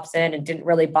just pops in and didn't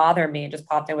really bother me and just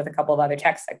popped in with a couple of other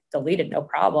texts I deleted, no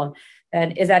problem,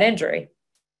 then is that injury?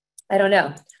 I don't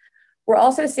know. We're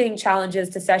also seeing challenges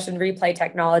to session replay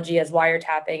technology as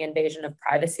wiretapping invasion of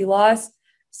privacy laws.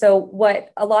 So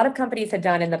what a lot of companies had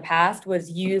done in the past was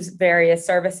use various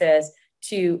services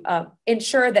to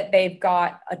ensure that they've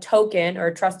got a token or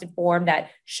a trusted form that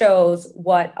shows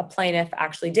what a plaintiff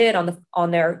actually did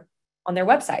on their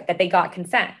website, that they got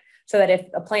consent. so that if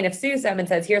a plaintiff sues them and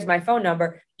says, here's my phone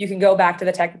number, you can go back to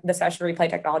the session replay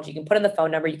technology, you can put in the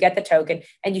phone number, you get the token,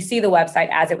 and you see the website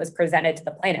as it was presented to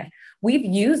the plaintiff. We've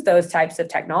used those types of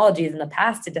technologies in the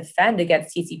past to defend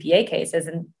against TCPA cases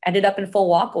and ended up in full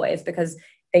walkaways because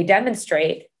they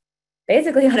demonstrate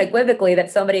basically unequivocally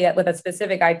that somebody with a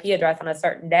specific IP address on a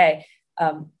certain day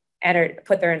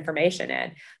put their information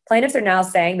in. Plaintiffs are now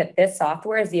saying that this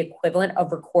software is the equivalent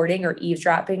of recording or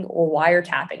eavesdropping or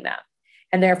wiretapping them,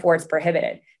 and therefore it's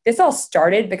prohibited. This all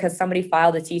started because somebody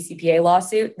filed a TCPA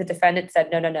lawsuit. The defendant said,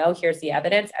 no, here's the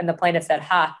evidence. And the plaintiff said,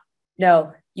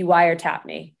 no, you wiretap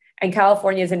me. And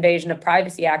California's Invasion of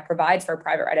Privacy Act provides for a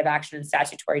private right of action and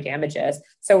statutory damages.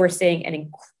 So we're seeing an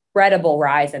incredible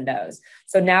rise in those.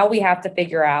 So now we have to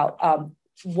figure out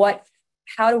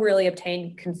how to really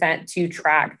obtain consent to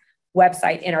track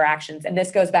website interactions. And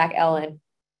this goes back, Ellen,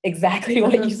 exactly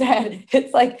what you said.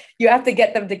 It's like you have to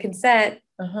get them to consent,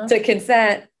 to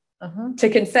consent, to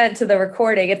consent to the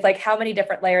recording. It's like how many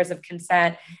different layers of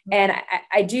consent. And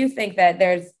I do think that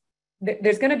there's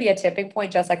going to be a tipping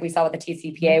point, just like we saw with the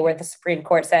TCPA, where the Supreme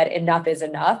Court said enough is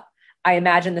enough. I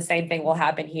imagine the same thing will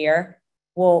happen here.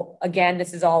 Well, again,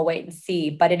 this is all wait and see,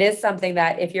 but it is something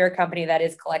that if you're a company that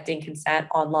is collecting consent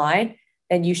online,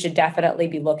 then you should definitely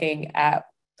be looking at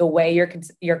the way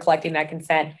you're collecting that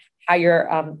consent, how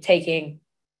you're taking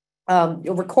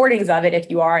recordings of it if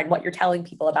you are, and what you're telling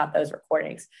people about those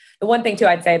recordings. The one thing too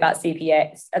I'd say about the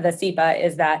SEPA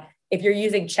is that if you're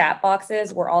using chat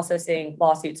boxes, we're also seeing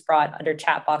lawsuits brought under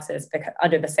chat boxes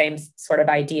under the same sort of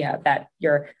idea that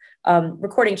you're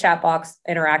recording chat box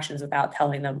interactions without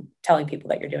telling people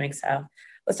that you're doing so.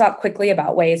 Let's talk quickly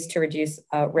about ways to reduce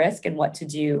risk and what to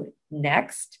do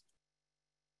next.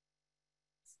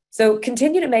 So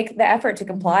continue to make the effort to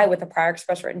comply with the prior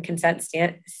express written consent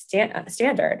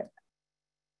standard.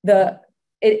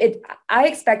 I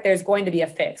expect there's going to be a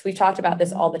fix. We've talked about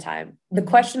this all the time. The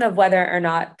question of whether or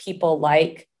not people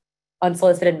like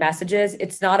unsolicited messages,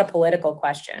 it's not a political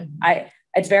question.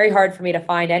 It's very hard for me to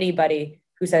find anybody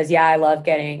who says, yeah, I love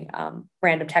getting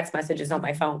random text messages on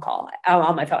my phone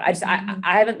on my phone. I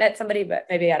haven't met somebody, but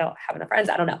maybe I don't have enough friends.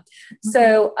 I don't know.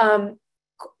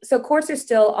 So courts are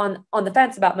still on the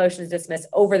fence about motions to dismiss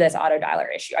over this auto dialer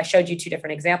issue. I showed you two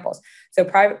different examples. So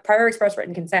prior express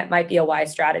written consent might be a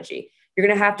wise strategy. You're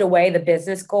going to have to weigh the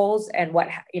business goals and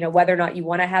whether or not you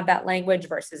want to have that language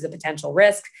versus a potential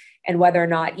risk, and whether or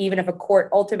not, even if a court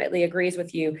ultimately agrees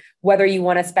with you, whether you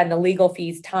want to spend the legal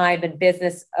fees, time, and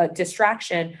business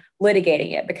distraction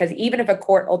litigating it. Because even if a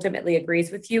court ultimately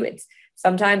agrees with you, it's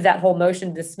sometimes that whole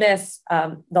motion to dismiss,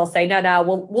 they'll say, no,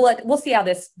 we'll see how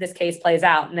this case plays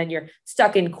out. And then you're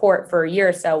stuck in court for a year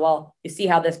or so while you see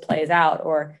how this plays out,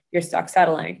 or you're stuck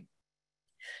settling.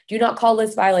 Do not call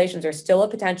list violations are still a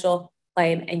potential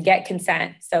claim, and get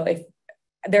consent. So if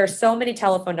there are so many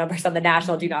telephone numbers on the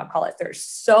national do not call list, there's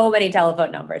so many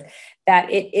telephone numbers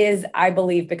that it is, I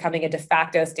believe, becoming a de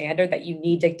facto standard that you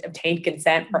need to obtain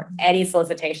consent for any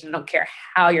solicitation. I don't care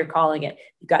how you're calling it.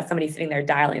 You've got somebody sitting there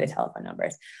dialing the telephone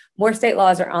numbers. More state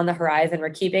laws are on the horizon.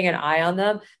 We're keeping an eye on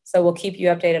them. So we'll keep you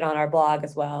updated on our blog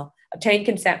as well. Obtain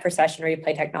consent for session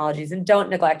replay technologies, and don't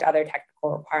neglect other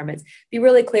technical requirements. Be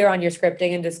really clear on your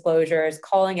scripting and disclosures,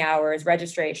 calling hours,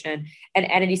 registration, and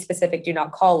entity-specific do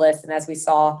not call lists. And as we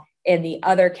saw in the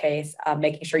other case,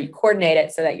 making sure you coordinate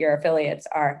it so that your affiliates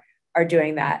are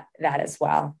doing that as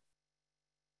well.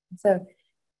 So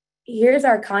here's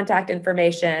our contact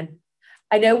information.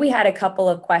 I know we had a couple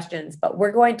of questions, but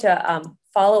we're going to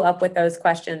follow up with those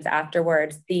questions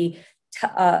afterwards. The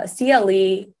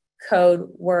CLE code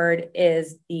word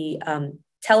is the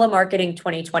Telemarketing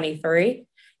 2023.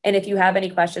 And if you have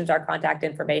any questions, our contact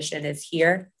information is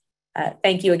here.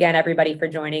 Thank you again, everybody, for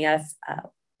joining us.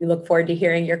 We look forward to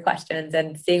hearing your questions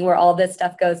and seeing where all this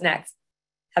stuff goes next.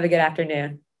 Have a good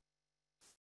afternoon.